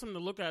awesome to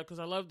look at because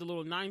I loved the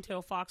little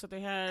 9-tailed fox that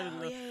they had,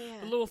 and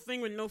the little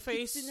thing with no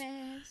face,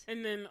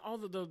 and then all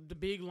the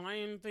big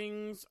lion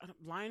things,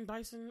 lion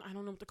bison. I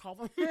don't know what to call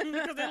them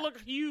because they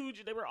look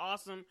huge. They were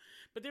awesome,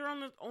 but they were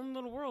on their own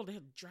little world. They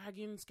had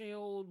dragon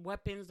scaled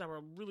weapons that were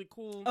really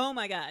cool. Oh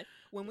my god.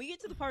 When we get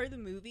to the part of the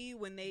movie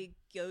when they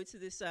go to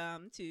this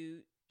to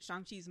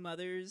Shang-Chi's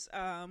mother's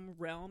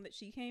realm that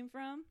she came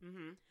from,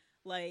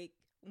 like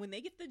when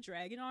they get the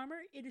dragon armor,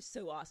 it is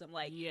so awesome.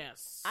 Like,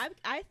 yes,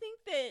 I think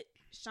that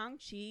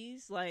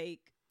Shang-Chi's like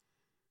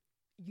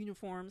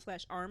uniform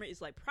 / armor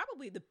is like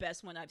probably the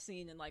best one I've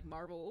seen in like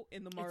Marvel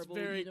It's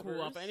very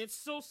universe. cool, and it's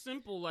so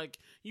simple. Like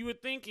you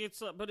would think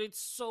but it's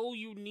so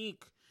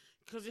unique.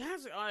 Because it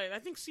has, I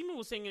think Seema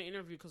was saying in an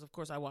interview, because of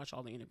course I watch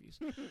all the interviews.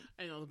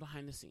 I know the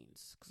behind the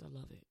scenes, because I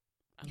love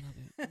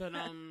it. But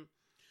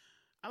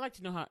I like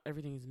to know how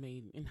everything is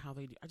made and how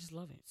they do. I just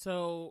love it.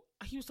 So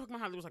he was talking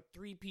about how there was like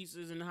 3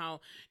 pieces and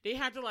how they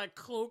had to like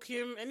cloak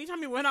him anytime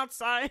he went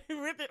outside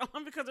with it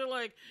on because they're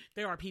like,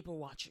 there are people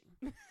watching.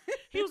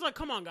 He was like,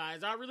 come on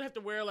guys, I really have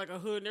to wear like a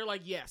hood. And they're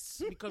like,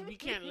 yes, because we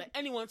can't let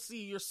anyone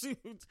see your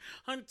suit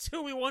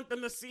until we want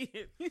them to see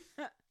it.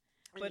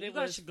 But you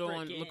guys should go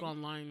look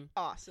online.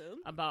 Awesome.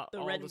 About the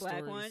all red the and black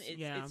stories. one.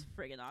 It's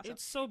friggin' awesome.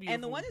 It's so beautiful.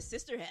 And the one his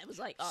sister had was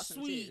like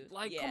awesome sweet. too.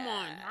 Like, come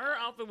on. Her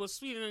outfit was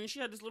sweet. And then she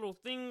had this little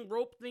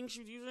rope thing she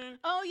was using.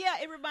 Oh,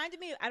 yeah. It reminded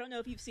me, I don't know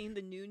if you've seen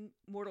the new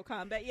Mortal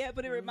Kombat yet,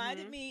 but it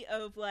reminded me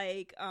of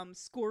like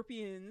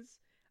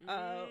Scorpion's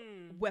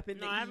weapon.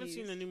 No, I haven't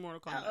seen the new Mortal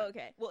Kombat. Oh,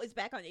 okay. Well, it's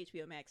back on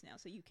HBO Max now,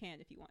 so you can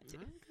if you want to.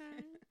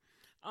 Okay.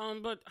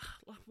 But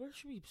where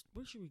should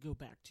we go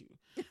back to?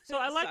 So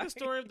I like the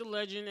story of the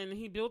legend, and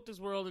he built this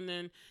world, and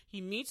then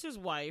he meets his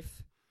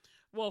wife,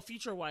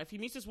 future wife. He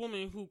meets this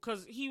woman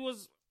because he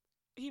was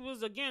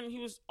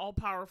all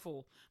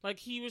powerful. Like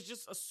he was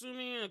just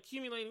assuming and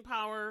accumulating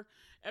power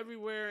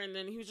everywhere, and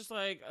then he was just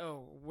like,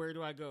 oh, where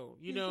do I go?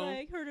 He's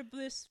like heard of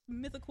this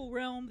mythical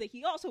realm that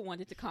he also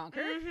wanted to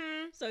conquer.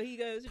 So he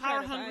goes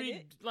power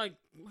hungry, like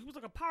he was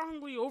like a power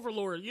hungry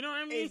overlord. You know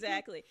what I mean?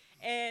 Exactly.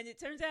 And it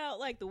turns out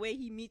like the way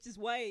he meets his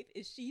wife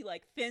is she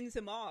like fends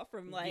him off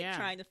from like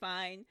trying to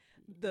find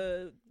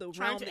the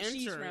realm that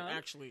she's from,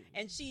 actually,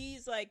 and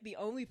she's like the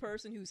only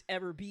person who's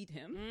ever beat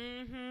him.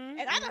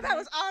 And I thought that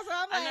was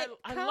awesome. I'm like,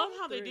 I love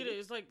how they did it.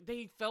 It's like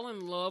they fell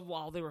in love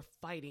while they were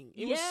fighting.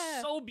 It was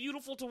so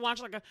beautiful to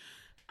watch. Like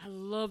I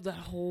love that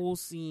whole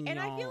scene, and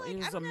y'all. I feel like it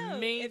was I don't know,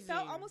 amazing. it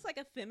felt almost like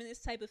a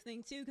feminist type of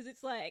thing too, because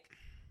it's like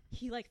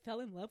he like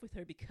fell in love with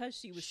her because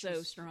she was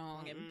so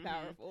strong and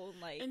powerful,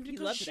 and he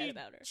loved that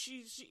about her.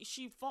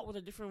 She fought with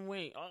a different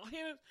way.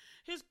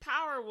 His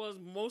power was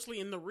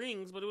mostly in the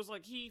rings, but it was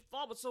like he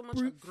fought with so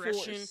much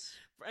aggression.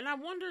 And I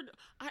wondered,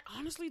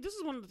 honestly, this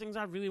is one of the things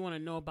I really want to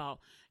know about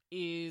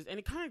and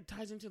it kind of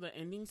ties into the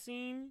ending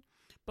scene.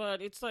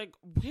 But it's like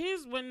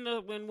when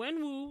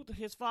Wenwu,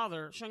 his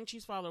father,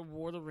 Shang-Chi's father,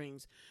 wore the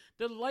rings,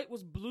 the light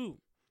was blue.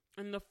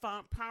 And the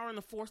power and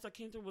the force that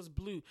came through was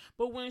blue.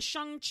 But when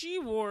Shang-Chi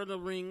wore the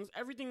rings,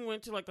 everything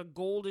went to like a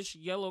goldish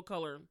yellow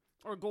color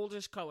or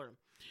goldish color.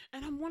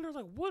 And I'm wondering,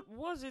 like, what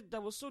was it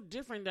that was so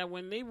different that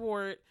when they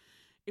wore it,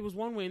 it was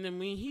one way, and then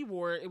when he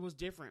wore it, it was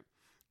different.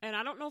 And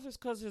I don't know if it's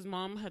because his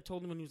mom had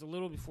told him when he was a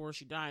little before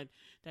she died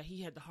that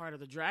he had the heart of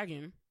the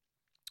dragon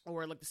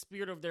or like the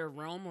spirit of their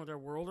realm or their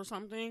world or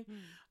something.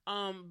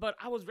 But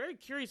I was very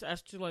curious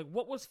as to like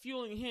what was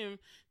fueling him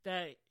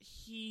that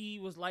he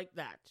was like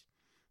that.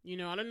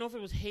 I don't know if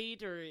it was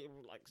hate or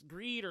like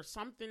greed or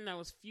something that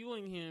was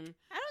fueling him.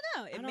 I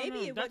don't know.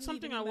 Maybe it that's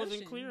something I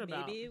wasn't clear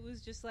about. Maybe it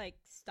was just like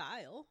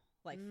style,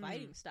 like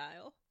fighting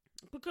style.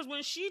 Because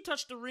when she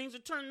touched the rings,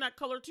 it turned that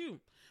color too.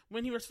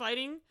 When he was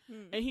fighting,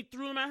 and he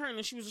threw them at her, and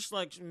then she was just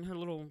like in her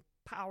little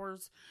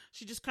powers.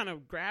 She just kind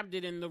of grabbed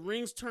it, and the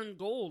rings turned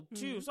gold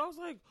too. So I was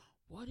like,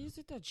 what is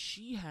it that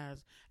she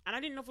has? And I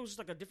didn't know if it was just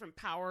like a different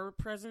power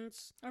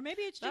presence, or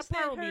maybe it's just that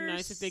part like would be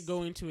nice if they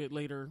go into it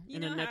later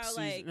in the next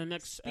season, the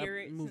next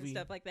spirits movie and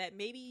stuff like that.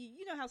 Maybe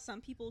you know how some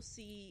people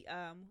see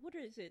what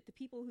is it? The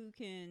people who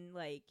can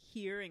like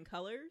hear in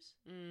colors.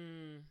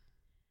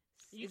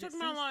 You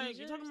talking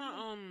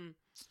about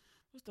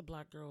what's the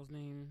black girl's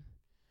name?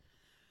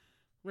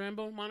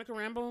 Monica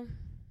Rambeau.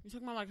 You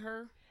talking about like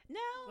her? No,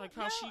 like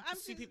how she can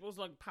see people's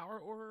like power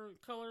aura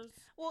colors.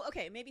 Well,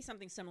 okay, maybe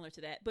something similar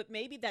to that, but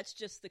maybe that's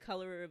just the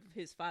color of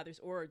his father's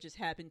aura just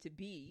happened to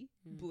be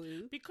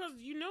blue. Because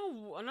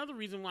another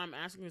reason why I'm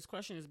asking this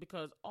question is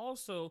because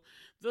also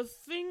the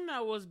thing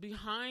that was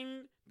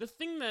behind the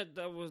thing that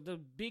was the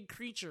big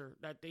creature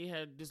that they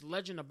had this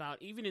legend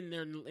about, even in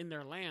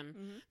their land,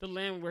 the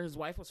land where his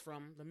wife was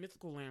from, the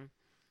mythical land.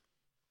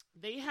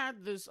 they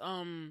had this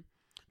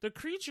the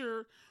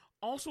creature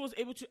also was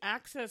able to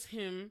access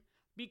him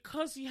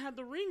because he had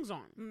the rings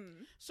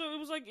on. So it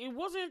was like, it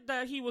wasn't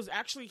that he was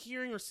actually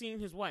hearing or seeing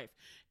his wife.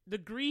 The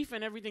grief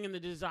and everything and the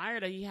desire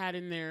that he had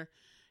in there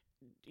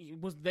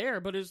was there,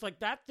 but it's like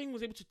that thing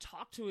was able to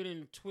talk to it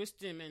and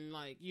twist him and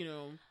like, you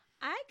know.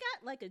 I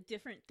got like a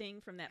different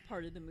thing from that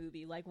part of the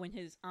movie, like when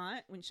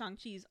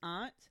Shang-Chi's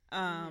aunt,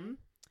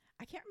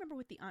 I can't remember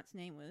what the aunt's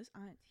name was.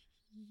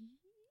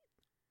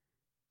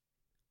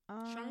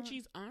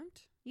 Shang-Chi's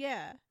aunt?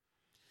 Yeah.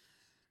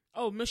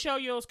 Oh, Michelle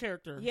Yeoh's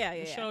character. Yeah.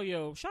 Michelle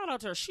Yeoh. Shout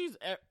out to her. She's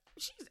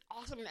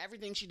awesome in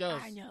everything she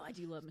does. I know. I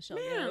do love Michelle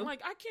Man, Yeoh.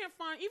 like, I can't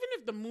find, even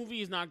if the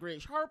movie is not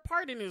great, her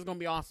part in it is going to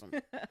be awesome.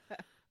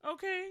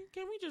 Okay?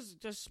 Can we just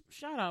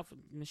shout out for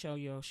Michelle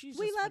Yeoh?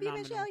 We love phenomenal.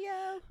 you, Michelle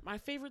Yeoh. My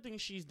favorite thing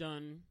she's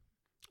done,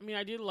 I mean,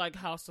 I did like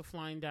House of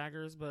Flying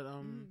Daggers, but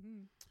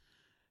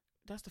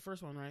that's the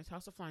first one, right?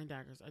 House of Flying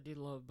Daggers. I did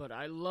love, but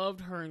I loved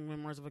her in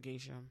Memoirs of a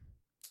Geisha.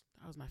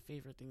 That was my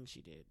favorite thing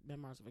she did,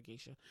 Memoirs of a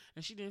Geisha.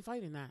 And she didn't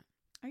fight in that.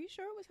 Are you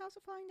sure it was House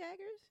of Flying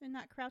Daggers and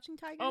not Crouching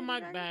Tiger? Oh, my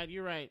Dragon? bad.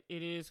 You're right.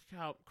 It is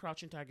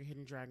Crouching Tiger,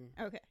 Hidden Dragon.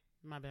 Okay.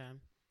 My bad.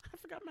 I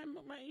forgot my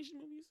Asian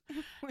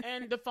movies.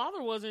 And the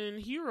father was in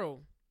Hero.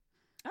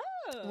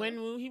 Oh.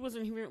 When he was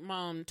in Hero,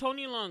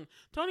 Tony Leung.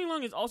 Tony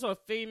Leung is also a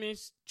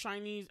famous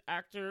Chinese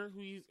actor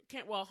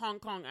Hong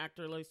Kong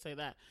actor, let's say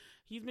that.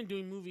 He's been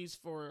doing movies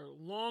for a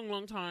long,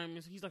 long time.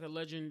 He's like a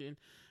legend in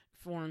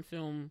foreign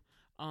film.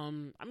 I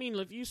mean,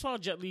 if you saw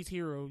Jet Li's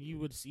Hero, you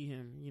would see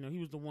him. You know, he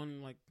was the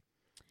one like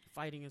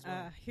fighting as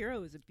well.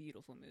 Hero is a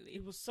beautiful movie.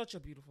 It was such a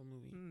beautiful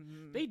movie.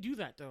 Mm-hmm. They do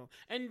that though,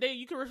 and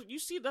you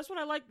see that's what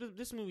I like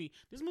this movie.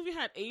 This movie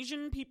had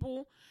Asian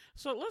people,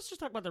 so let's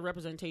just talk about the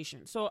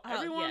representation. So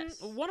everyone,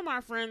 yes. One of my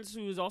friends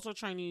who is also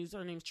Chinese,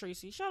 her name's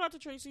Tracy. Shout out to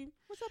Tracy.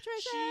 What's up,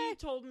 Tracy? She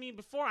told me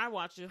before I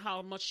watched it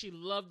how much she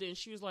loved it, and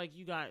she was like,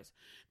 "You guys,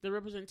 the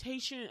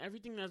representation,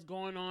 everything that's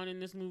going on in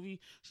this movie."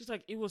 She's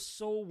like, "It was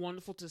so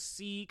wonderful to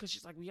see," because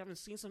she's like, "We haven't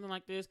seen something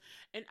like this,"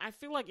 and I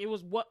feel like it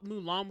was what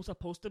Mulan was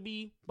supposed to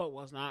be, but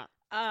was not.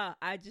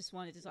 I just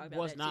wanted to talk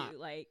about that not. too.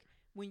 Like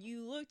when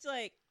you looked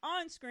like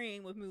on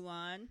screen with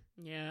Mulan,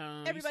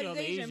 yeah, everybody's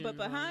Asian, but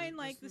behind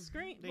like the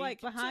screen,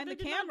 like behind the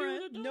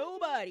camera,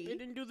 nobody. They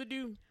didn't do the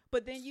do.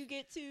 But then you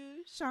get to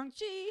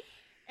Shang-Chi,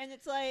 and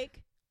it's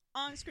like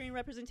on-screen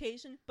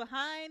representation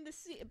behind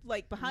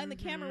the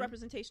camera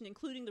representation,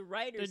 including the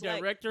writers. The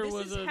director like,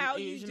 was an Asian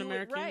Asian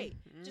American, right?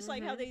 Just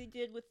like how they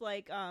did with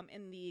like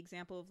in the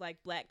example of like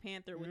Black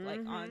Panther with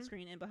like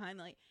on-screen and behind.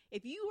 Like,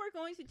 if you are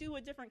going to do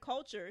a different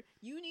culture,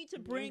 you need to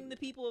bring the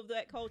people of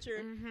that culture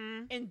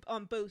in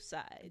on both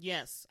sides.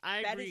 Yes, I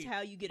agree. That is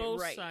how you get both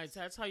it right. Sides.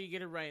 That's how you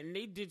get it right, and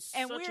they did.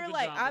 And such we're a good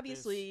like job with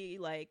obviously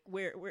like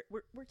we're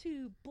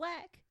two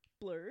black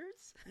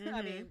blurs.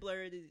 I mean,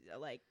 blurred is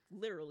like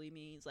literally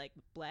means like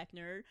black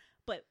nerd,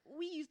 but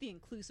we use the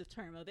inclusive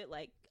term of it,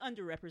 like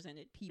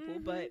underrepresented people.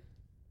 But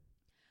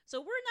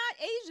so we're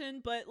not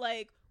Asian, but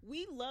like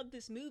we love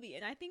this movie,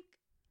 and I think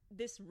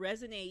this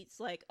resonates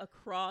like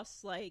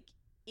across like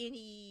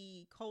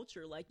any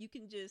culture. Like you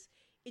can just,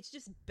 it's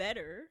just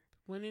better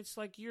when it's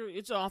like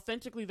it's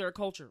authentically their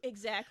culture.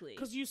 Exactly.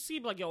 Because you see,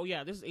 like, oh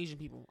yeah, this is Asian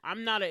people.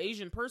 I'm not an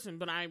Asian person,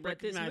 but I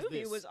recognize this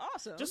movie was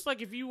awesome. Just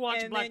like if you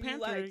watch Black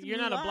Panther, you're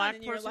not a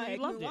black person, like,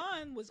 you loved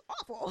Mulan was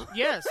awful.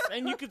 Yes,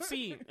 and you could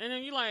see, and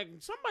then you're like,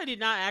 somebody did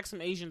not ask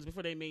some Asians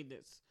before they made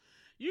this.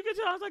 You could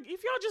tell. I was like,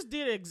 if y'all just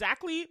did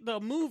exactly the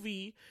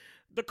movie,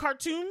 the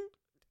cartoon,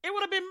 it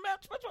would have been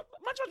much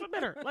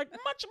better. Like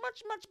much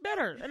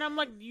better. And I'm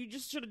like, you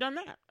just should have done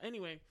that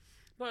anyway.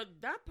 But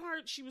that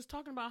part, she was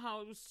talking about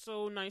how it was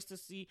so nice to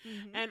see.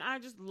 And I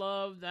just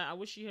love that. I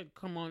wish she had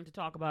come on to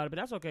talk about it, but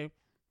that's okay.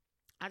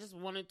 I just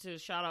wanted to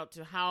shout out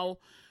to how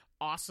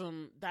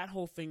awesome that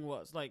whole thing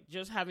was. Like,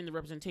 just having the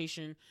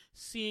representation,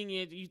 seeing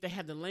it. They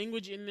had the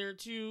language in there,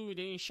 too. They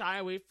didn't shy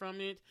away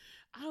from it.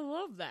 I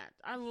love that.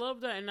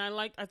 And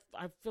I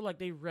feel like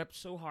they repped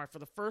so hard. For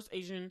the first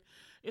Asian,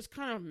 it's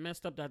kind of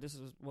messed up that this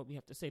is what we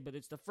have to say, but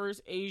it's the first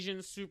Asian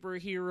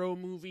superhero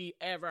movie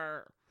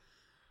ever.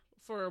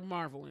 For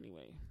Marvel,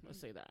 anyway.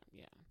 Let's say that,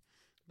 yeah.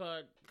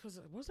 But,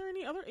 because, was there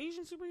any other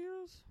Asian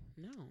superheroes?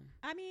 No.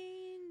 I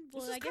mean,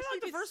 well, this is kind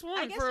of like the first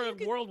one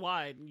for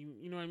worldwide.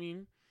 You know what I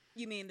mean?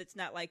 You mean that's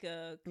not like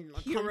a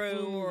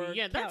hero or...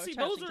 Yeah,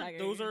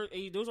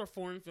 those are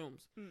foreign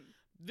films.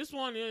 This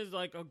one is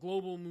like a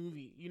global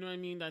movie. You know what I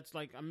mean? That's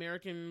like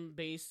American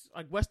based,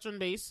 like Western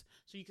based,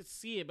 so you could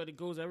see it, but it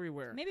goes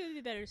everywhere. Maybe it would be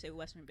better to say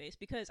Western based,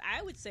 because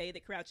I would say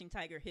that Crouching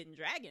Tiger, Hidden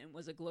Dragon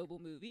was a global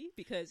movie,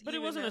 but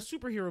it wasn't a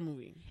superhero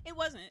movie. It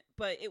wasn't,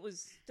 but it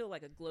was still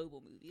like a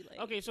global movie.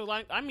 Like, okay, so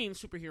like I mean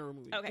superhero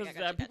movie. Okay,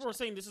 because people are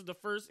saying this is the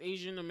first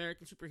Asian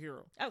American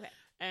superhero. Okay,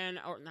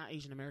 or not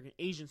Asian American,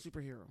 Asian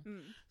superhero.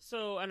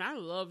 So, and I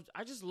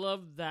just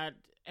love that.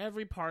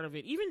 Every part of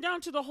it, even down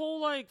to the whole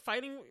like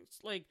fighting,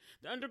 like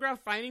the underground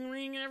fighting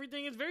ring and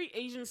everything, is very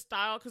Asian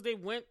style because they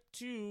went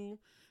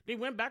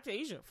back to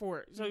Asia for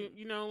it. So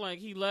you know, like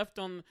he left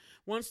on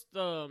once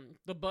the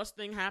bus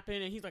thing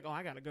happened, and he's like, "Oh,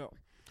 I gotta go."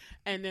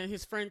 And then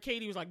his friend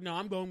Katie was like, "No,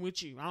 I'm going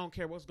with you. I don't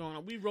care what's going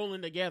on. We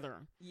rolling together."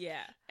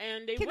 Yeah.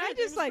 And they Can went. I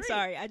just It was great.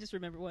 sorry, I just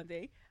remember one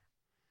thing.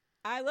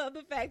 I love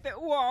the fact that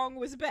Wong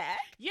was back.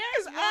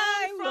 Yes,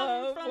 I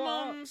love from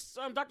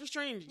Wong. Doctor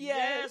Strange.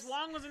 Yes.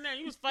 Wong was in there.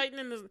 He was fighting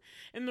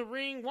in the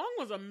ring. Wong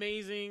was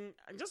amazing.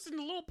 Just in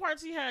the little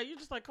parts he had, you're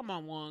just like, come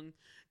on, Wong,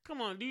 come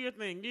on, do your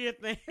thing, do your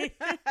thing. Because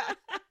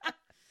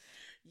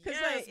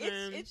Yes,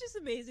 man. it's just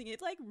amazing.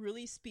 It like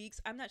really speaks.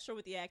 I'm not sure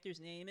what the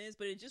actor's name is,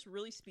 but it just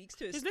really speaks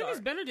to his His name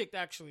is Benedict,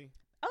 actually.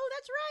 Oh,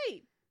 that's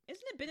right.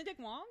 Isn't it Benedict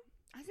Wong?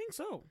 I think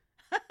so.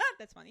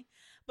 That's funny.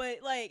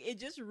 But like it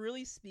just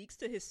really speaks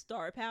to his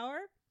star power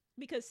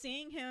because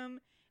seeing him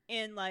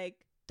in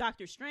like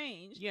Doctor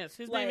Strange. Yes,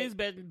 his like, name is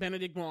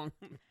Benedict Wong.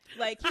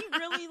 Like he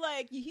really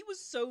like he was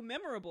so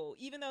memorable,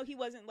 even though he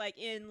wasn't like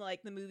in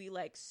like the movie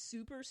like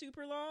super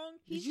long.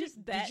 He's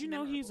just that. Did you know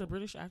memorable. he's a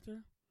British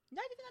actor?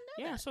 Not even I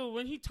know Yeah, that. so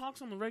when he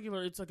talks on the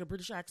regular, it's like a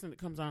British accent that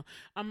comes on.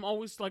 I'm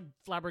always like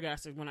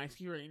flabbergasted when I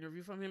hear an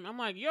interview from him. I'm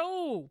like,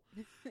 yo,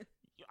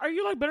 are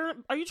you like better?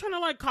 Are you trying to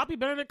like copy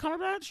Benedict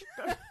Cumberbatch?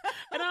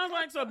 And I was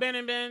like, so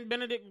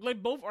Benedict,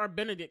 like both are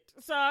Benedict.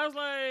 So I was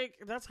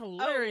like, that's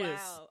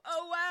hilarious.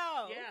 Oh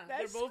wow. Yeah,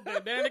 That's they're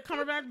both Benedict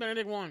Cumberbatch,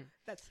 Benedict Wong.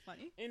 That's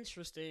funny.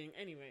 Interesting.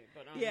 Anyway,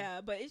 but Yeah,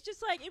 but it's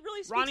just like it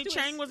really speaks Ronnie to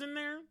Chang his, was in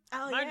there.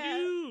 Oh, My yeah.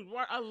 dude,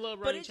 I love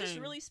Ronnie but it Chang. just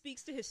really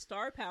speaks to his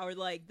star power,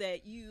 like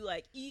that you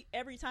like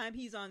every time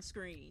he's on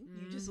screen,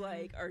 you just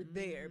like are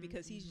there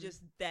because he's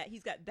just that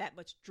he's got that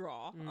much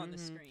draw on the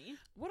screen.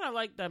 What I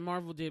like that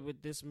Marvel did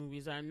with this movie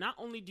is that not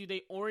only do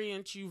they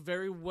orient you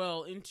very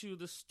well into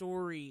the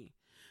story,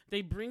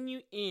 they bring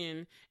you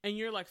in and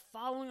you're like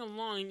following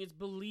along. It's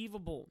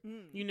believable.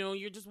 You know,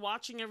 you're just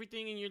watching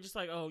everything and you're just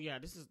like, oh yeah,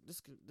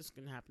 this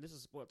can happen. This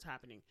is what's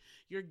happening.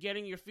 You're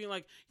feeling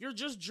like you're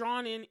just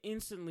drawn in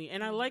instantly.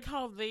 And I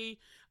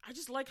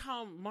just like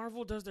how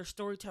Marvel does their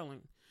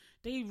storytelling.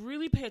 They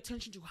really pay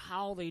attention to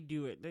how they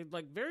do it. They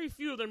like very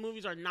few of their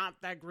movies are not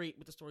that great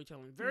with the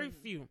storytelling. Very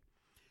few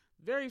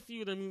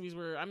of the movies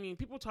where, I mean,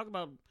 people talk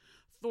about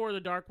Thor: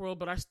 The Dark World,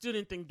 but I still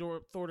didn't think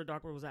Thor: The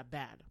Dark World was that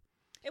bad.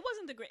 It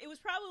wasn't the great. It was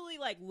probably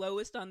like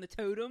lowest on the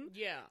totem.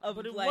 Yeah, of,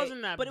 but it like,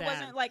 wasn't that But bad. it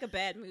wasn't like a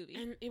bad movie.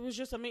 And it was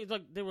just amazing.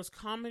 Like there was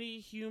comedy,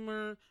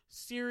 humor,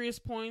 serious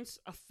points,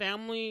 a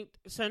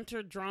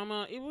family-centered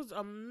drama. It was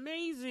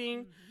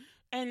amazing.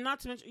 And not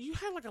to mention, you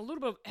had like a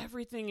little bit of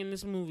everything in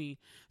this movie.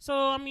 So,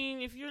 I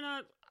mean, if you're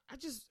not,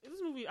 this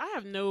movie, I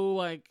have no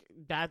like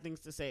bad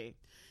things to say.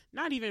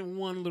 Not even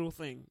one little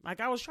thing. Like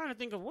I was trying to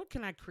think of what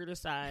can I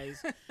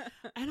criticize.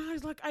 And I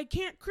was like, I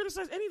can't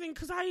criticize anything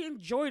because I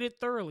enjoyed it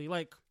thoroughly.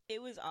 Like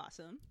it was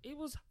awesome. it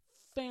was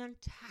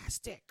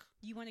fantastic.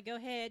 You want to go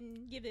ahead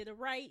and give it a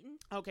rating?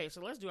 Okay,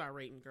 so let's do our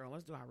rating, girl.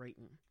 Let's do our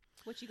rating.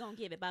 What you gonna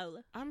give it,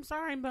 Bola? I'm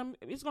sorry, but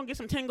it's gonna get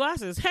some 10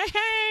 glasses. Hey,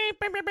 hey!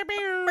 Bow, bow,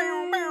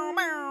 bow,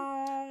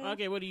 bow.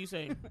 Okay, what do you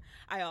say?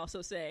 I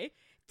also say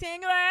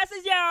 10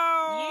 glasses,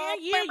 y'all.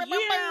 Yeah.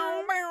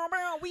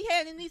 We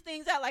handing these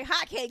things out like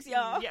hotcakes,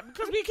 y'all. Yeah,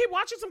 because we keep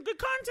watching some good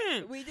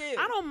content. We do.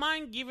 I don't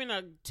mind giving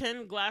a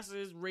 10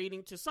 glasses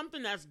rating to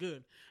something that's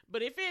good.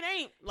 But if it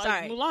ain't, like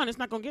Sorry. Mulan, it's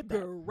not going to get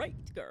that.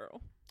 Great,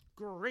 girl.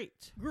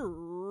 Great.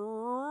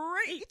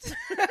 Great.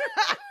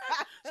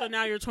 So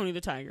now you're Tony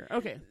the Tiger.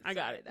 Okay, I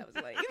got Sorry, it. That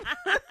was lame.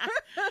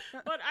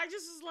 But I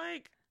just was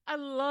like, I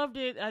loved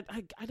it.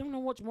 I don't know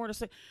what more to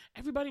say.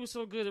 Everybody was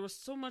so good. There was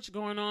so much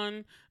going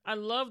on. I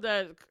love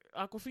that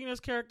Awkwafina's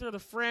character, the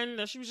friend,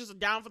 that she was just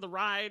down for the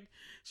ride.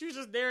 She was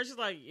just there. She's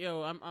like,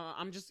 yo,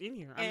 I'm just in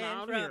here. I'm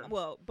out here.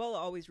 Well, Bola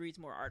always reads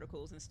more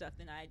articles and stuff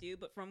than I do,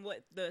 but from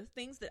what the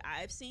things that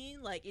I've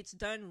seen, like it's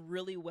done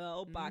really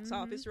well box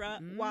office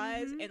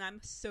wise, and I'm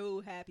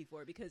so happy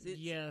for it because it's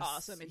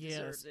awesome. It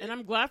deserves it. And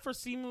I'm glad for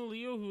Simu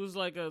Liu, who's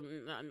like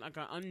an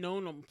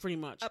unknown pretty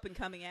much. Up and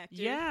coming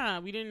actor. Yeah,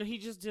 he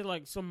just did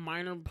like some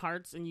minor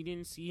parts and you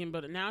didn't see him,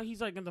 but now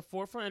he's like in the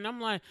forefront and I'm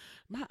like,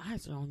 my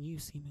eyes are on you,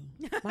 Simu.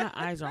 My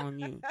eyes are on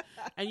you.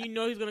 And you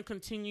know he's going to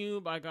continue,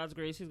 by God's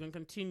grace, he's going to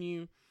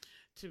continue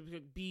to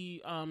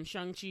be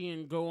Shang-Chi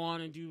and go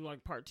on and do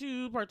like part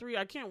 2, part 3.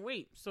 I can't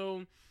wait.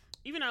 So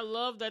even I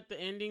love that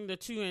the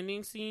 2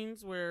 ending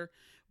scenes where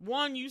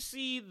one, you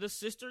see the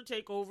sister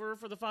take over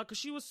for the father because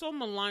she was so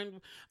maligned.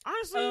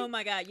 Honestly, oh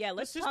my God, yeah.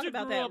 Let's talk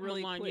about that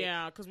really quick.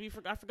 Yeah, because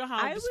I forgot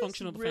how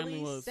dysfunctional the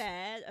family was. I was really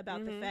sad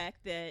about the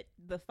fact that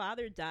the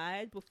father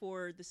died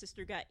before the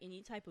sister got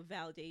any type of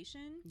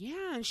validation.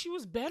 Yeah, and she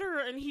was better,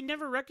 and he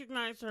never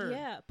recognized her.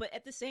 Yeah, but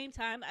at the same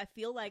time, I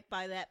feel like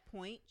by that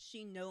point,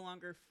 she no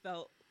longer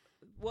felt.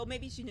 Well,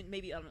 maybe she didn't.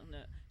 Maybe I don't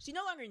know. She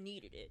no longer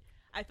needed it.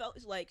 I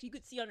felt like you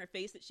could see on her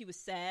face that she was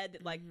sad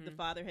that like the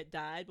father had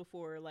died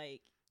before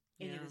like.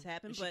 Any of this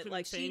happened, but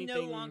like she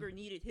no longer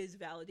needed his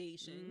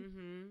validation,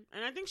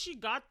 and I think she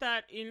got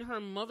that in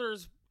her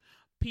mother's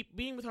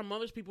being with her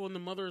mother's people in the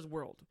mother's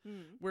world,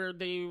 where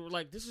they were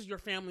like, "This is your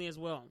family as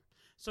well."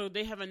 So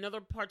they have another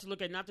part to look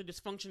at, not the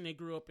dysfunction they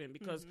grew up in,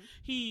 because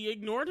he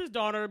ignored his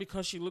daughter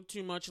because she looked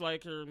too much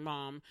like her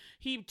mom.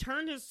 He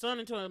turned his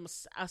son into an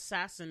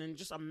assassin and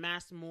just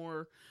amassed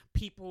more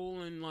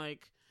people and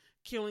like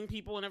killing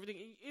people and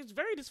everything. It's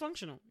very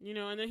dysfunctional, you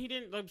know. And then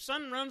the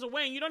son runs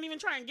away, and you don't even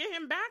try and get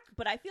him back.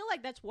 But I feel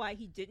like that's why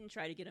he didn't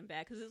try to get him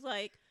back, because it's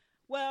like,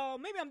 well,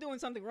 maybe I'm doing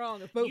something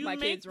wrong if both my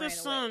kids ran away. You make the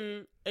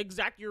son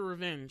exact your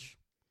revenge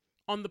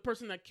on the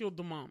person that killed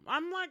the mom.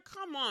 I'm like,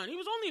 come on. He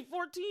was only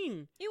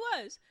 14. He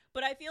was.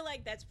 But I feel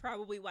like that's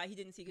probably why he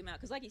didn't seek him out.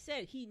 Because like he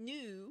said, he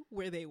knew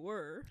where they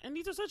were. And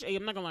these are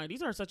I'm not going to lie,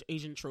 these are such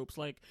Asian tropes.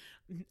 Like,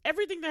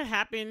 everything that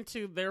happened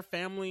to their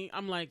family,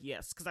 I'm like,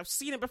 yes. Because I've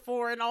seen it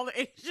before in all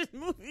the Asian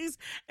movies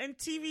and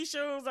TV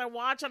shows I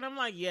watch. And I'm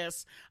like,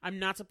 yes. I'm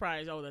not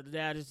surprised. Oh, the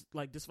dad is,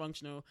 like,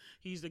 dysfunctional.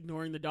 He's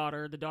ignoring the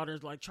daughter. The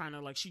daughter's, like, trying to,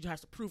 like, she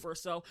has to prove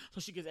herself.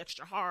 So she gets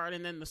extra hard.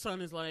 And then the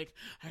son is like,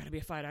 I got to be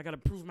a fighter. I got to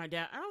prove my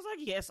dad. And I was like,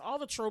 yes, all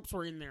the tropes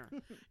were in there.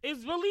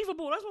 It's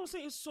believable. That's what I'm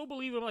saying. It's so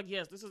believable. I'm like,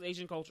 yes, this is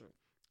Asian culture.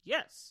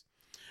 Yes.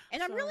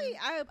 And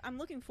I'm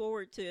looking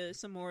forward to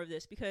some more of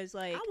this, because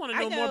like I want to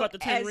know more about the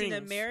 10 rings. As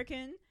an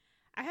American,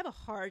 I have a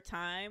hard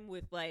time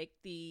with like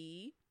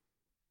the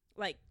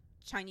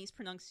Chinese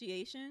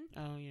pronunciation.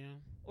 Oh yeah.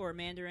 Or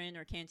Mandarin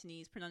or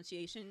Cantonese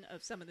pronunciation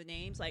of some of the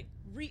names. Like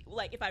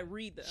if I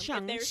read them,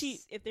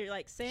 if they're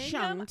like saying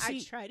them,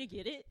 I try to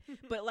get it.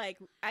 But like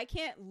I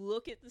can't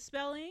look at the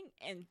spelling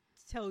and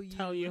tell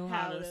you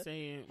how to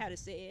say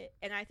it.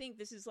 And I think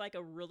this is like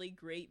a really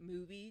great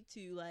movie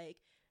to like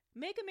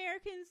make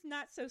Americans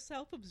not so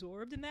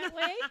self-absorbed in that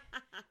way.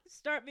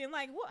 Start being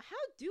like, well, how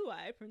do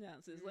I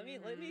pronounce this? Let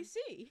me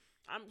see.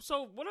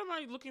 So what am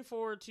I looking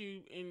forward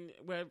to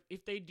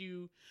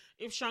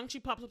if Shang-Chi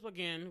pops up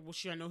again,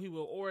 which I know he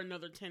will, or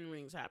another 10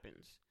 Rings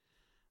happens,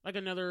 like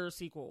another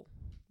sequel?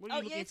 What are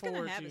you looking forward to? Oh yeah, it's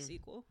gonna have a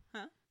sequel,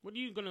 huh? What are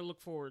you gonna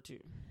look forward to?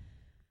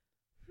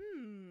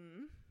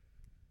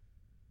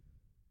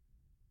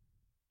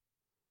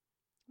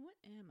 What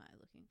am I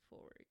looking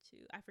forward to?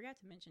 I forgot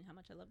to mention how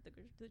much I love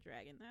the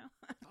dragon now.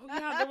 Oh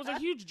yeah, there was a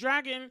huge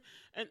dragon,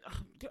 and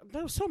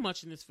there was so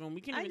much in this film.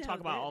 We can't even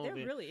talk about all of it.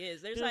 There really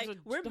is.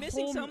 We're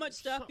missing so much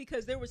stuff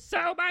because there was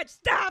so much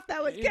stuff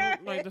that was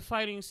good. Like the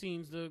fighting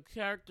scenes, the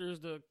characters,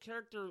 the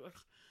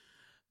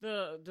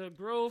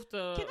growth.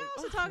 Can I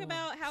also talk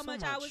about how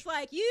much I was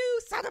like, you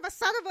son of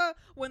a,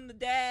 when the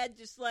dad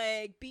just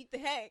like beat the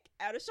heck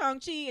out of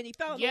Shang-Chi and he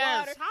fell in the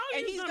water,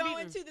 and he's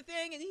going to the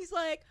thing and he's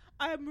like,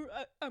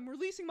 I'm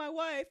releasing my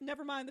wife.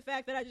 Never mind the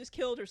fact that I just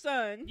killed her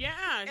son. Yeah,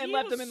 and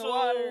left him in the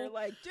water.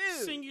 Like,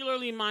 dude,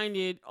 singularly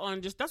minded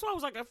on just. That's why I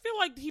was like, I feel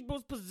like he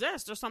was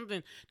possessed or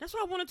something. That's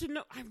what I wanted to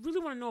know. I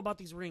really want to know about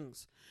these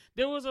rings.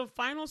 There was a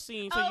final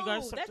scene. So you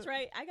guys. That's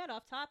right. I got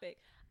off topic.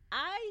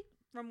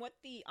 From what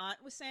the aunt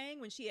was saying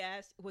when she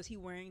asked, was he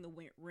wearing the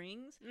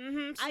rings?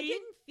 Mm-hmm, I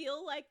didn't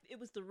feel like it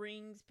was the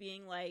rings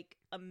being like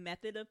a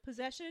method of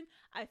possession.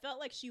 I felt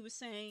like she was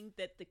saying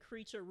that the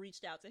creature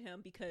reached out to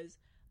him because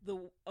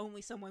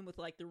only someone with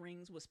like the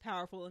rings was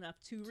powerful enough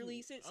to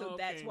release it. So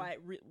that's why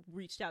it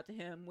reached out to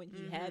him when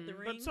he had the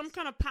rings. But some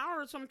kind of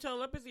power, some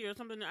telepathy or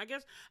something. I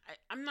guess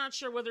I'm not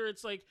sure whether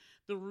it's like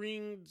the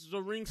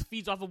rings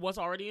feeds off of what's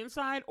already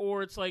inside,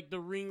 or it's like the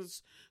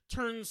rings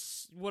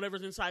turns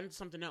whatever's inside into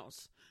something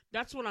else.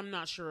 That's what I'm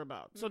not sure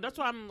about. So that's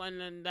why and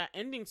then that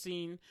ending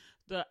scene,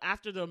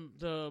 after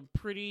the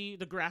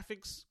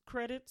graphics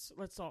credits,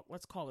 let's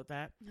call it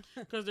that,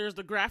 because there's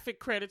the graphic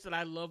credits that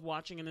I love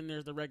watching, and then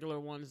there's the regular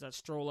ones that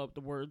stroll up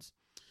the words.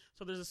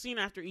 So there's a scene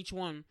after each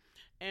one,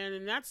 and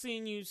in that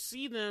scene you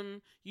see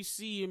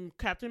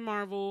Captain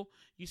Marvel,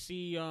 you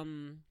see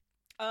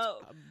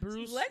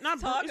Bruce.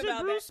 Let's talk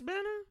about Bruce Banner.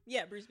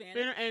 Yeah, Bruce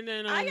Banner. And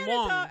then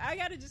Wong. I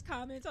gotta just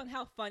comment on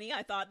how funny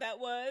I thought that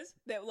was.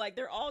 That like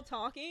they're all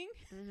talking,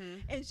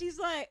 and she's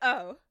like,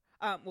 "Oh,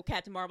 well,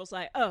 Captain Marvel's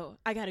like, oh,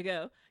 I gotta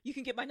go. You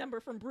can get my number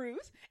from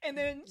Bruce." And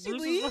then she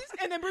leaves,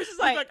 and then Bruce is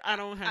like, I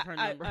don't have her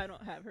number. I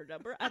don't have her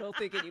number. I don't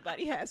think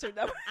anybody has her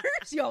number.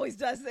 She always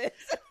does this.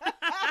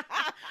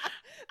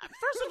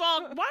 First of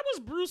all, why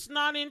was Bruce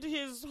not into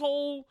his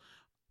whole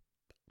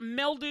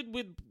melded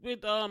with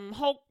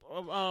Hulk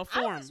form?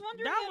 I was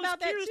wondering about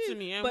that too. To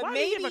me. And but why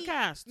maybe, did he have a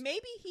cast?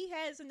 Maybe he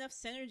has enough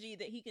synergy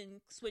that he can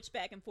switch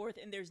back and forth,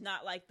 and there's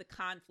not like the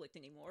conflict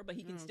anymore. But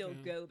he can still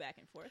go back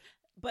and forth.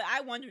 But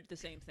I wondered the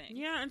same thing.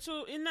 Yeah, and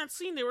so in that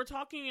scene, they were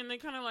talking, and they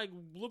kind of like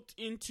looked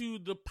into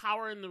the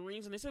power in the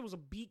rings, and they said it was a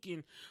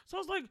beacon. So I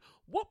was like,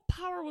 what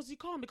power was he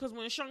calling? Because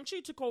when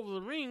Shang-Chi took over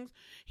the rings,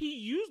 he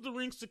used the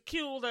rings to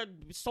kill that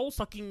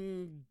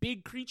soul-sucking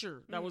big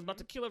creature that was about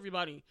to kill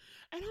everybody.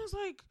 And I was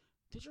like,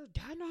 did your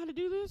dad know how to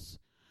do this?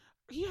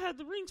 He had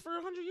the rings for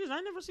 100 years.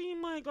 I never seen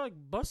him like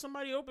bust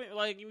somebody open.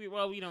 Like,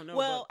 well, we don't know.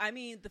 Well, I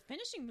mean, the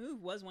finishing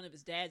move was one of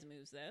his dad's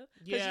moves, though.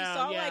 Because you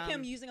saw like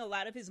him using a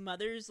lot of his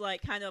mother's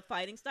like kind of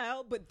fighting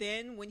style. But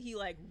then when he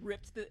like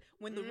ripped the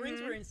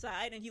rings were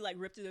inside and he like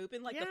ripped it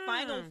open, like the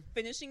final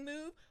finishing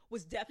move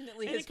was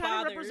definitely his father's. And it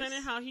kind of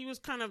represented how he was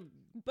kind of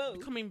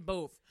becoming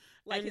both.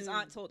 Like his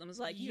aunt told him, "Was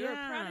like you're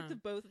a product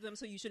of both of them,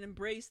 so you should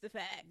embrace the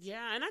fact."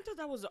 Yeah, and I thought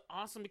that was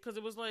awesome because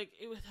it was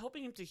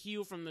helping him to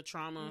heal from the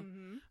trauma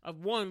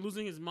of one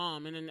losing his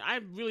mom, and then I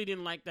really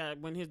didn't like that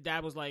when his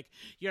dad was like,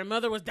 "Your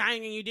mother was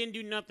dying and you didn't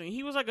do nothing."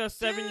 He was like a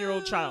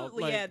 7-year-old child.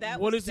 Like,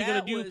 what is he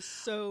gonna do?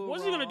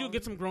 What's he gonna do?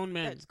 Get some grown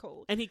men? That's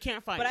cold, and he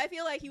can't fight. But I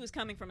feel like he was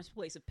coming from a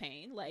place of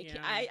pain. Like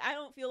I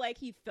don't feel like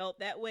he felt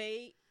that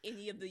way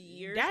any of the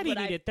years. Daddy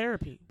needed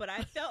therapy, but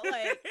I felt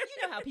like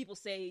you know how people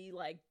say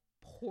like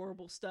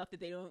horrible stuff that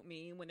they don't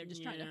mean when they're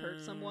just trying to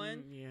hurt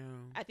someone. Yeah,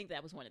 I think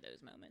that was one of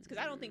those moments because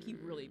I don't think he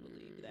really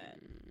believed that.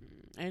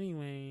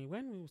 Anyway,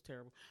 Wenwu was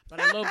terrible, but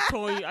I love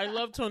Tony. I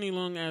love Tony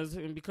Leung as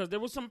him because there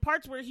was some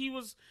parts where he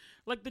was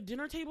like the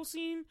dinner table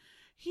scene.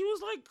 He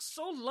was like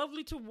so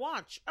lovely to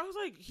watch. I was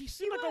like, he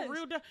seemed like a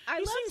real. I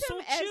loved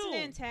him as an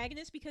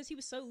antagonist because he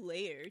was so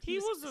layered. He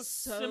was a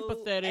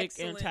sympathetic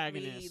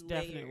antagonist,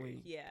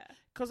 definitely. Yeah,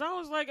 because I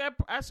was like,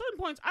 at certain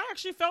points, I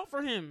actually felt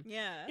for him.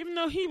 Yeah, even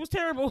though he was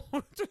terrible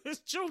to his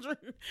children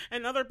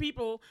and other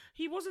people,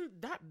 he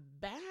wasn't that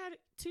bad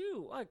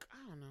too. Like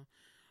I don't know.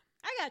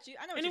 I got you.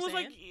 I know what and you're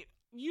saying. And it was like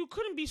you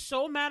couldn't be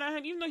so mad at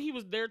him, even though he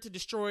was there to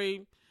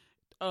destroy.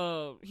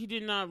 He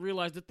did not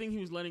realize the thing he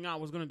was letting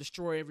out was going to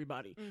destroy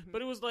everybody.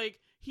 But it was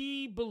like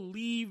he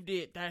believed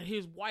it that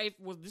his wife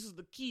was. This is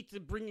the key to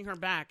bringing her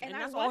back, and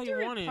that's all he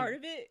wanted. Part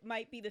of it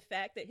might be the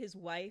fact that his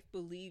wife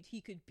believed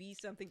he could be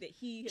something that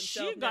he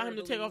himself. She got him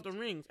to take off the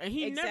rings, and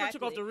he never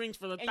took off the rings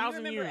for the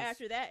 1,000 years.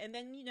 After that, and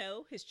then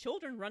his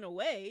children run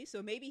away.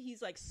 So maybe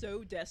he's like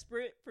so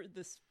desperate for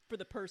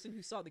the person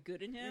who saw the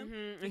good in him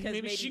because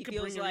maybe she could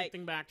feels like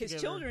his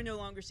children no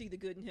longer see the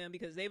good in him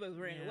because they both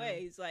ran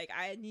away. He's like,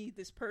 I need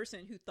this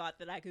person who thought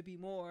that I could be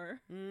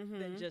more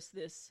than just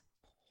this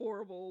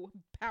horrible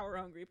power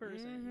hungry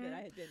person that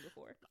I had been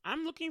before.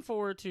 I'm looking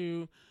forward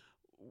to.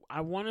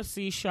 I want to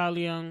see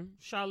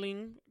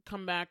Xialing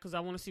come back because I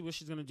want to see what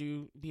she's gonna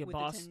do. Be a with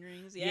boss. The 10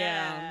 rings.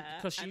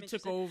 Because she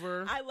took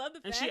over. I love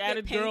the fact and she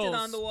added painted girls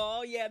on the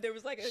wall. Yeah, there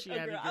was like a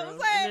girl. I was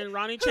like, and then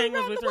Ronnie Chang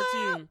was with her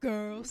too.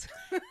 Girls.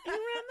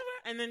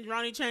 And then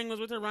Ronnie Chang was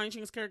with her. Ronnie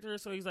Chang's character,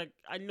 so he's like,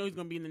 I know he's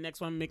gonna be in the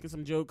next one, making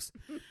some jokes.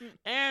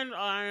 And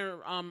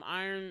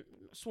Iron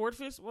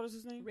Swordfist, what is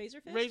his name?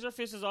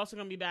 Razorfist is also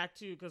gonna be back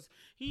too because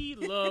he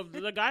loved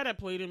the guy that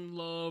played him.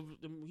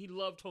 He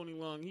loved Tony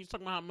Leung. He was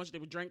talking about how much they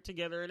would drink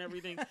together and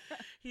everything.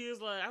 He was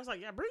like, I was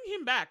like, yeah, bring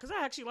him back because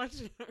I actually liked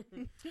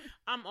him.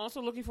 I'm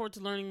also looking forward to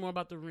learning more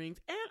about the rings,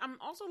 and I'm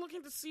also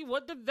looking to see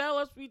what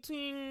develops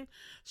between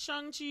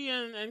Shang-Chi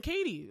and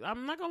Katie.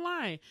 I'm not gonna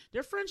lie,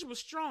 their friendship was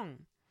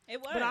strong. It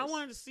was. But I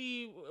wanted to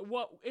see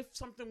if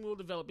something will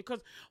develop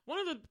because one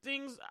of the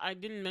things I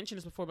didn't mention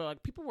this before, but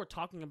like people were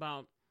talking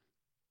about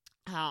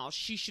how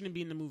she shouldn't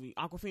be in the movie.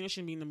 Awkwafina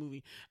shouldn't be in the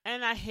movie.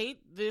 And I hate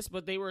this,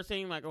 but they were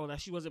saying like, oh, that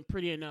she wasn't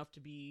pretty enough to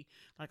be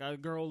like a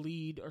girl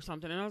lead or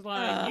something. And I was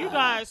like, you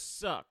guys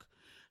suck.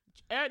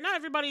 Not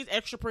everybody's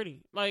extra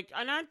pretty. Like,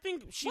 and I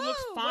think she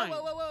looks fine.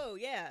 Whoa.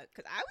 Yeah.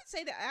 Because I would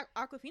say that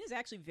Awkwafina is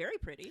actually very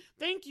pretty.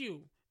 Thank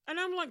you. And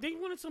I'm like, they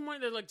wanted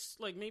someone that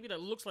like maybe that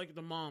looks like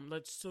the mom.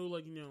 That's so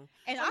like And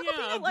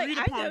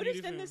Awkwafina, I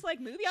noticed in this like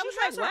movie, I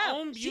was like, wow,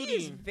 own beauty.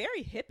 She is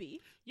very hippie.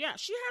 Yeah,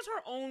 she has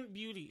her own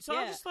beauty. So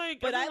I'm just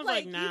like, but everyone's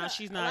like, nah,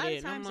 she's not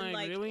it. And I'm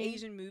like, really?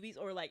 Asian movies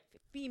or like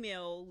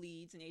female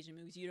leads in Asian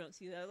movies, you don't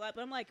see that a lot.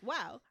 But I'm like,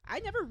 wow, I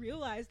never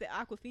realized that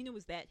Awkwafina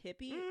was that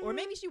hippie, or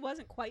maybe she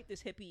wasn't quite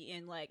this hippie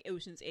in like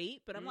Ocean's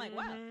 8. But I'm like,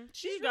 wow,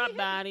 she got really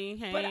body.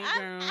 Hey, but girl. I like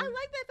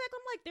that fact.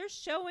 I'm like, they're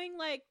showing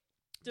like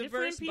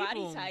diverse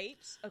body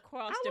types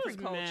across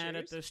different cultures. I was mad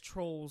at this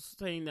trolls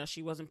saying that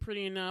she wasn't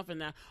pretty enough and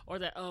that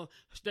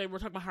they were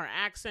talking about her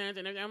accent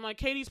and I'm like,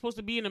 Katie's supposed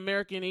to be an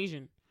American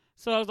Asian.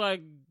 So I was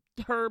like,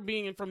 her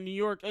being from New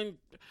York and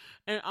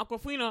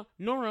Awkwafina,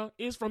 Nora,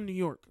 is from New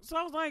York. So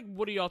I was like,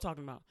 what are y'all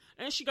talking about?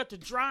 And she got to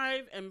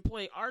drive and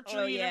play archery.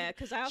 Oh yeah,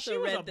 because I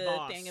also read the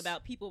thing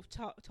about people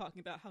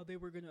talking about how they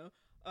were gonna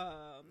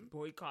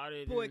boycott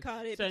it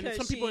because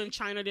some people in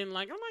China didn't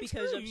like. I'm like,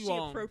 because she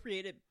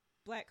appropriated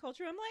Black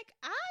culture. I'm like,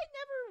 I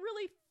never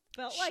really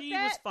felt like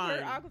that for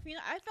Awkwafina.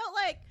 I felt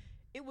like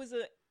it was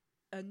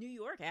a New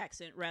York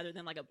accent rather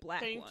than like a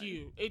black one.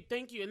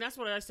 Thank you. And that's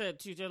what I said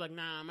too. They're like,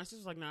 nah. My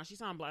sister's like, nah, she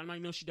sounds black. I'm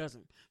like, no, she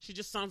doesn't. She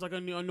just sounds like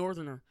a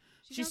northerner.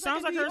 She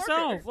sounds like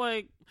herself.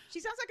 Like, she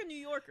sounds like a New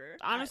Yorker.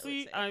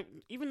 Honestly,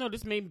 even though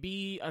this may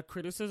be a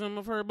criticism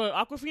of her, but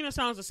Awkwafina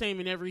sounds the same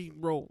in every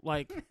role.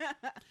 Like,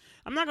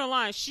 I'm not gonna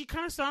lie, she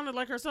kind of sounded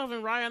like herself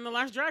in Raya and the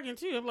Last Dragon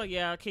too. I'm like,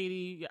 yeah,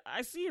 Katie,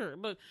 I see her,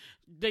 but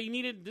they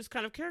needed this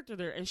kind of character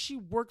there, and she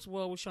works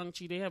well with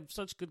Shang-Chi. They have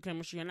such good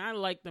chemistry, and I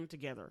like them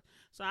together.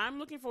 So I'm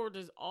looking forward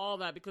to all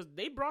that because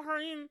they brought her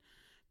in.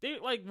 They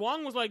like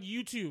Wong was like,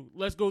 you two,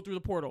 let's go through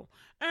the portal,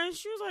 and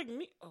she was like,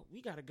 we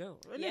gotta go.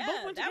 And they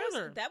both went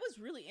together. That was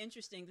really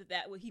interesting.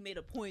 That he made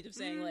a point of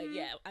saying like,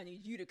 yeah, I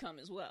need you to come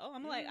as well.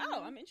 I'm like,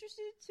 oh, I'm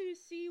interested to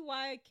see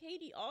why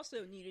Katie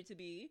also needed to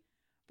be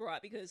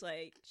brought because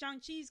like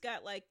Shang-Chi's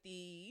got like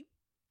the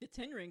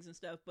 10 rings and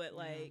stuff, but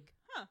like,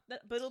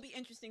 but it'll be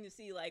interesting to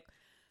see like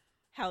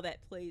how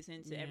that plays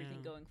into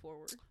everything going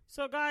forward.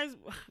 So, guys,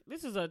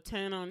 this is a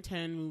 10 on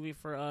 10 movie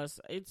for us.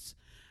 It's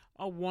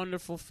a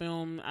wonderful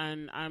film,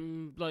 and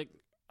I'm like,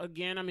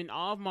 again, I'm in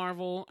awe of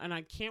Marvel, and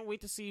I can't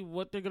wait to see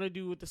what they're gonna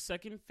do with the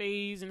second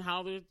phase and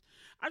how they're.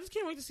 I just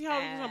can't wait to see how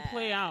it's gonna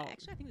play out.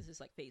 Actually, I think this is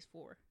like phase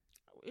 4.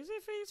 Is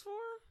it phase 4?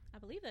 I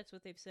believe that's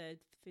what they've said.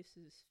 This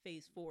is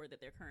phase 4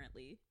 that they're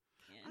currently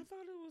in. I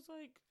thought it was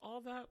like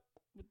all that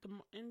with the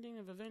ending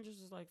of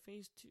Avengers is like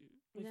phase 2.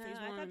 No, phase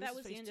I 1, thought that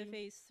was the phase end 2. of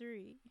phase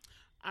 3.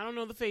 I don't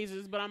know the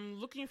phases, but I'm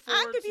looking forward.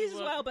 I'm confused to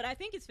as well, but I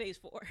think it's phase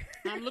 4.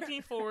 I'm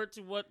looking forward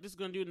to what this is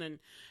going to do, and then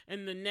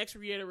in the next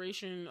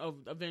reiteration of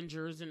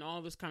Avengers and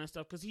all this kind of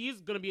stuff, because he's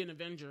going to be an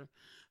Avenger.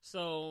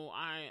 So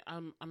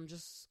I'm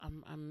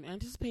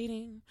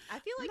anticipating. I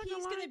feel like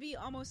he's going to be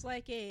almost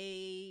like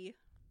a,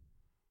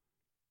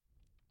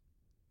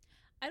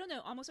 I don't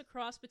know, almost a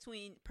cross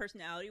between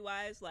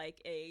personality-wise,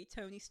 like a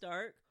Tony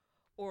Stark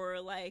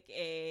or like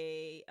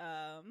a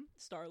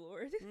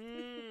Star-Lord.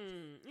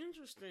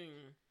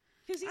 Interesting.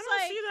 Because he's I don't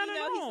like, see that at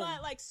all. he's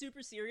not like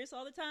super serious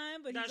all the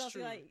time, but That's he's also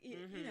true. like, you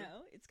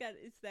know, it's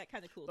that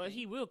kind of cool But thing.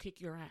 he will kick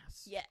your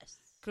ass. Yes.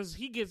 Because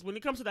he gets, when it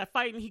comes to that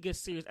fighting, he gets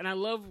serious. And I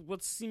love what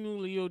Simu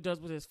Liu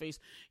does with his face.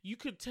 You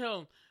could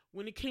tell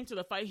when it came to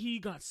the fight, he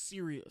got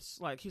serious.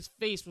 Like, his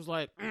face was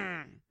like,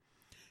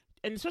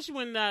 And especially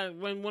when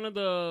one of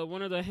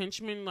the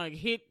henchmen like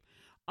hit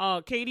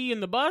Katie in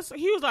the bus,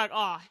 he was like,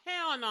 "Oh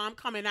hell no, I'm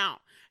coming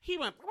out." He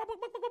went,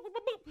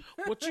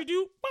 "What you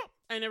do?"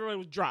 And everybody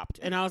was dropped,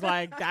 and I was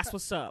like, "That's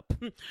what's up."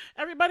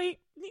 Everybody,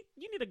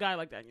 you need a guy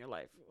like that in your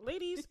life,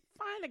 ladies.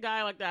 Find a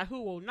guy like that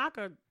who will knock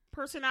a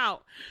person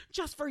out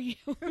just for you.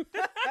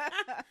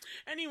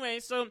 Anyway,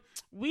 so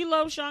we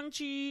love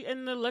Shang-Chi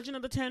and the Legend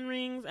of the Ten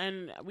Rings,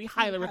 and we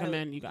highly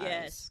recommend you guys.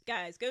 Yes,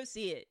 guys, go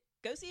see it.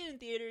 Go see it in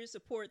theaters.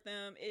 Support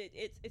them.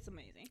 It's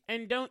amazing.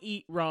 And don't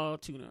eat raw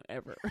tuna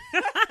ever.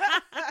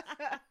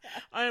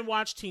 And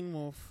watch Teen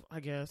Wolf, I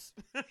guess.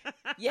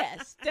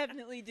 Yes,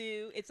 definitely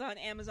do. It's on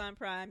Amazon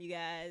Prime, you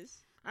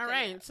guys. All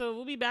right, so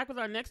we'll be back with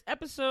our next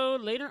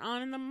episode later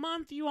on in the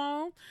month, you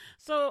all.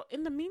 So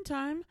in the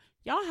meantime,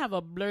 y'all have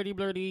a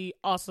blurdy,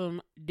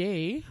 awesome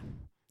day.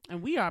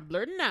 And we are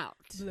blurting out.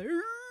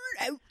 Blurred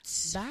out.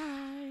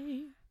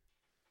 Bye.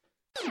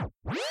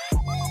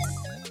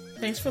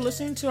 Thanks for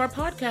listening to our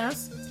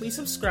podcast. Please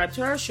subscribe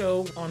to our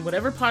show on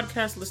whatever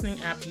podcast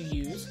listening app you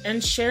use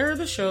and share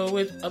the show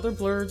with other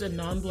blurreds and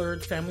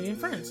non-blurred family and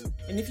friends.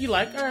 And if you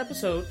like our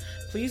episode,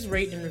 please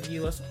rate and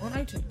review us on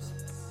iTunes.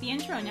 The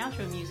intro and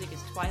outro music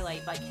is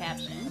Twilight by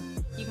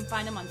Caption. You can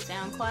find them on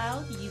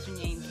SoundCloud,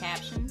 username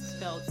Caption,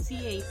 spelled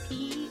C-A-P-S-H-U-N.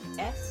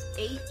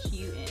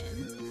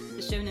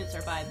 The show notes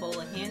are by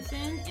Bola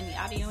Hansen, and the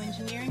audio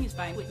engineering is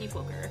by Whitney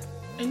Booker.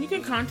 And you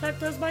can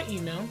contact us by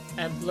email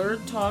at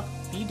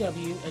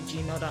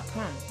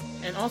blurredtalkbw@gmail.com.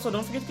 And also,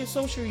 don't forget to get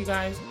social, you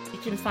guys. You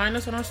can find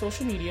us on our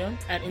social media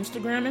at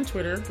Instagram and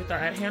Twitter, with our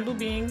 @handle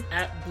being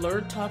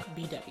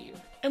 @blurredtalkbw.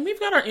 And we've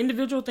got our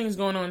individual things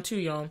going on too,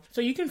 y'all.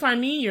 So you can find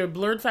me, your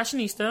Blurred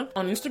Fashionista,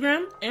 on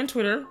Instagram and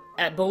Twitter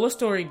at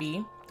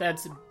BolaStoryB.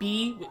 That's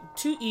B with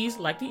 2 E's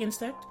like the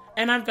insect.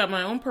 And I've got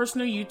my own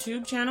personal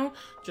YouTube channel,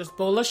 just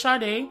Bola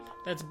Sade.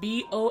 That's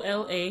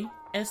BOLASHADE.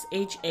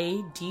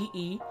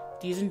 D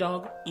as in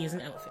dog, E as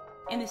in elephant.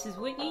 And this is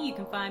Whitney. You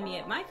can find me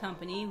at my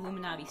company,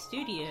 Luminavi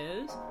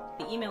Studios.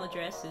 The email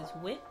address is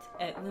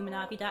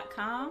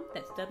wit@luminavi.com.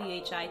 That's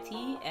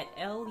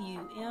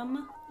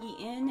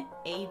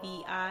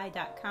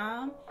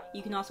WHIT@LUMENAVI.com.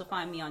 You can also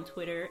find me on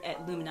Twitter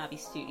at Luminavi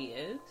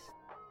Studios.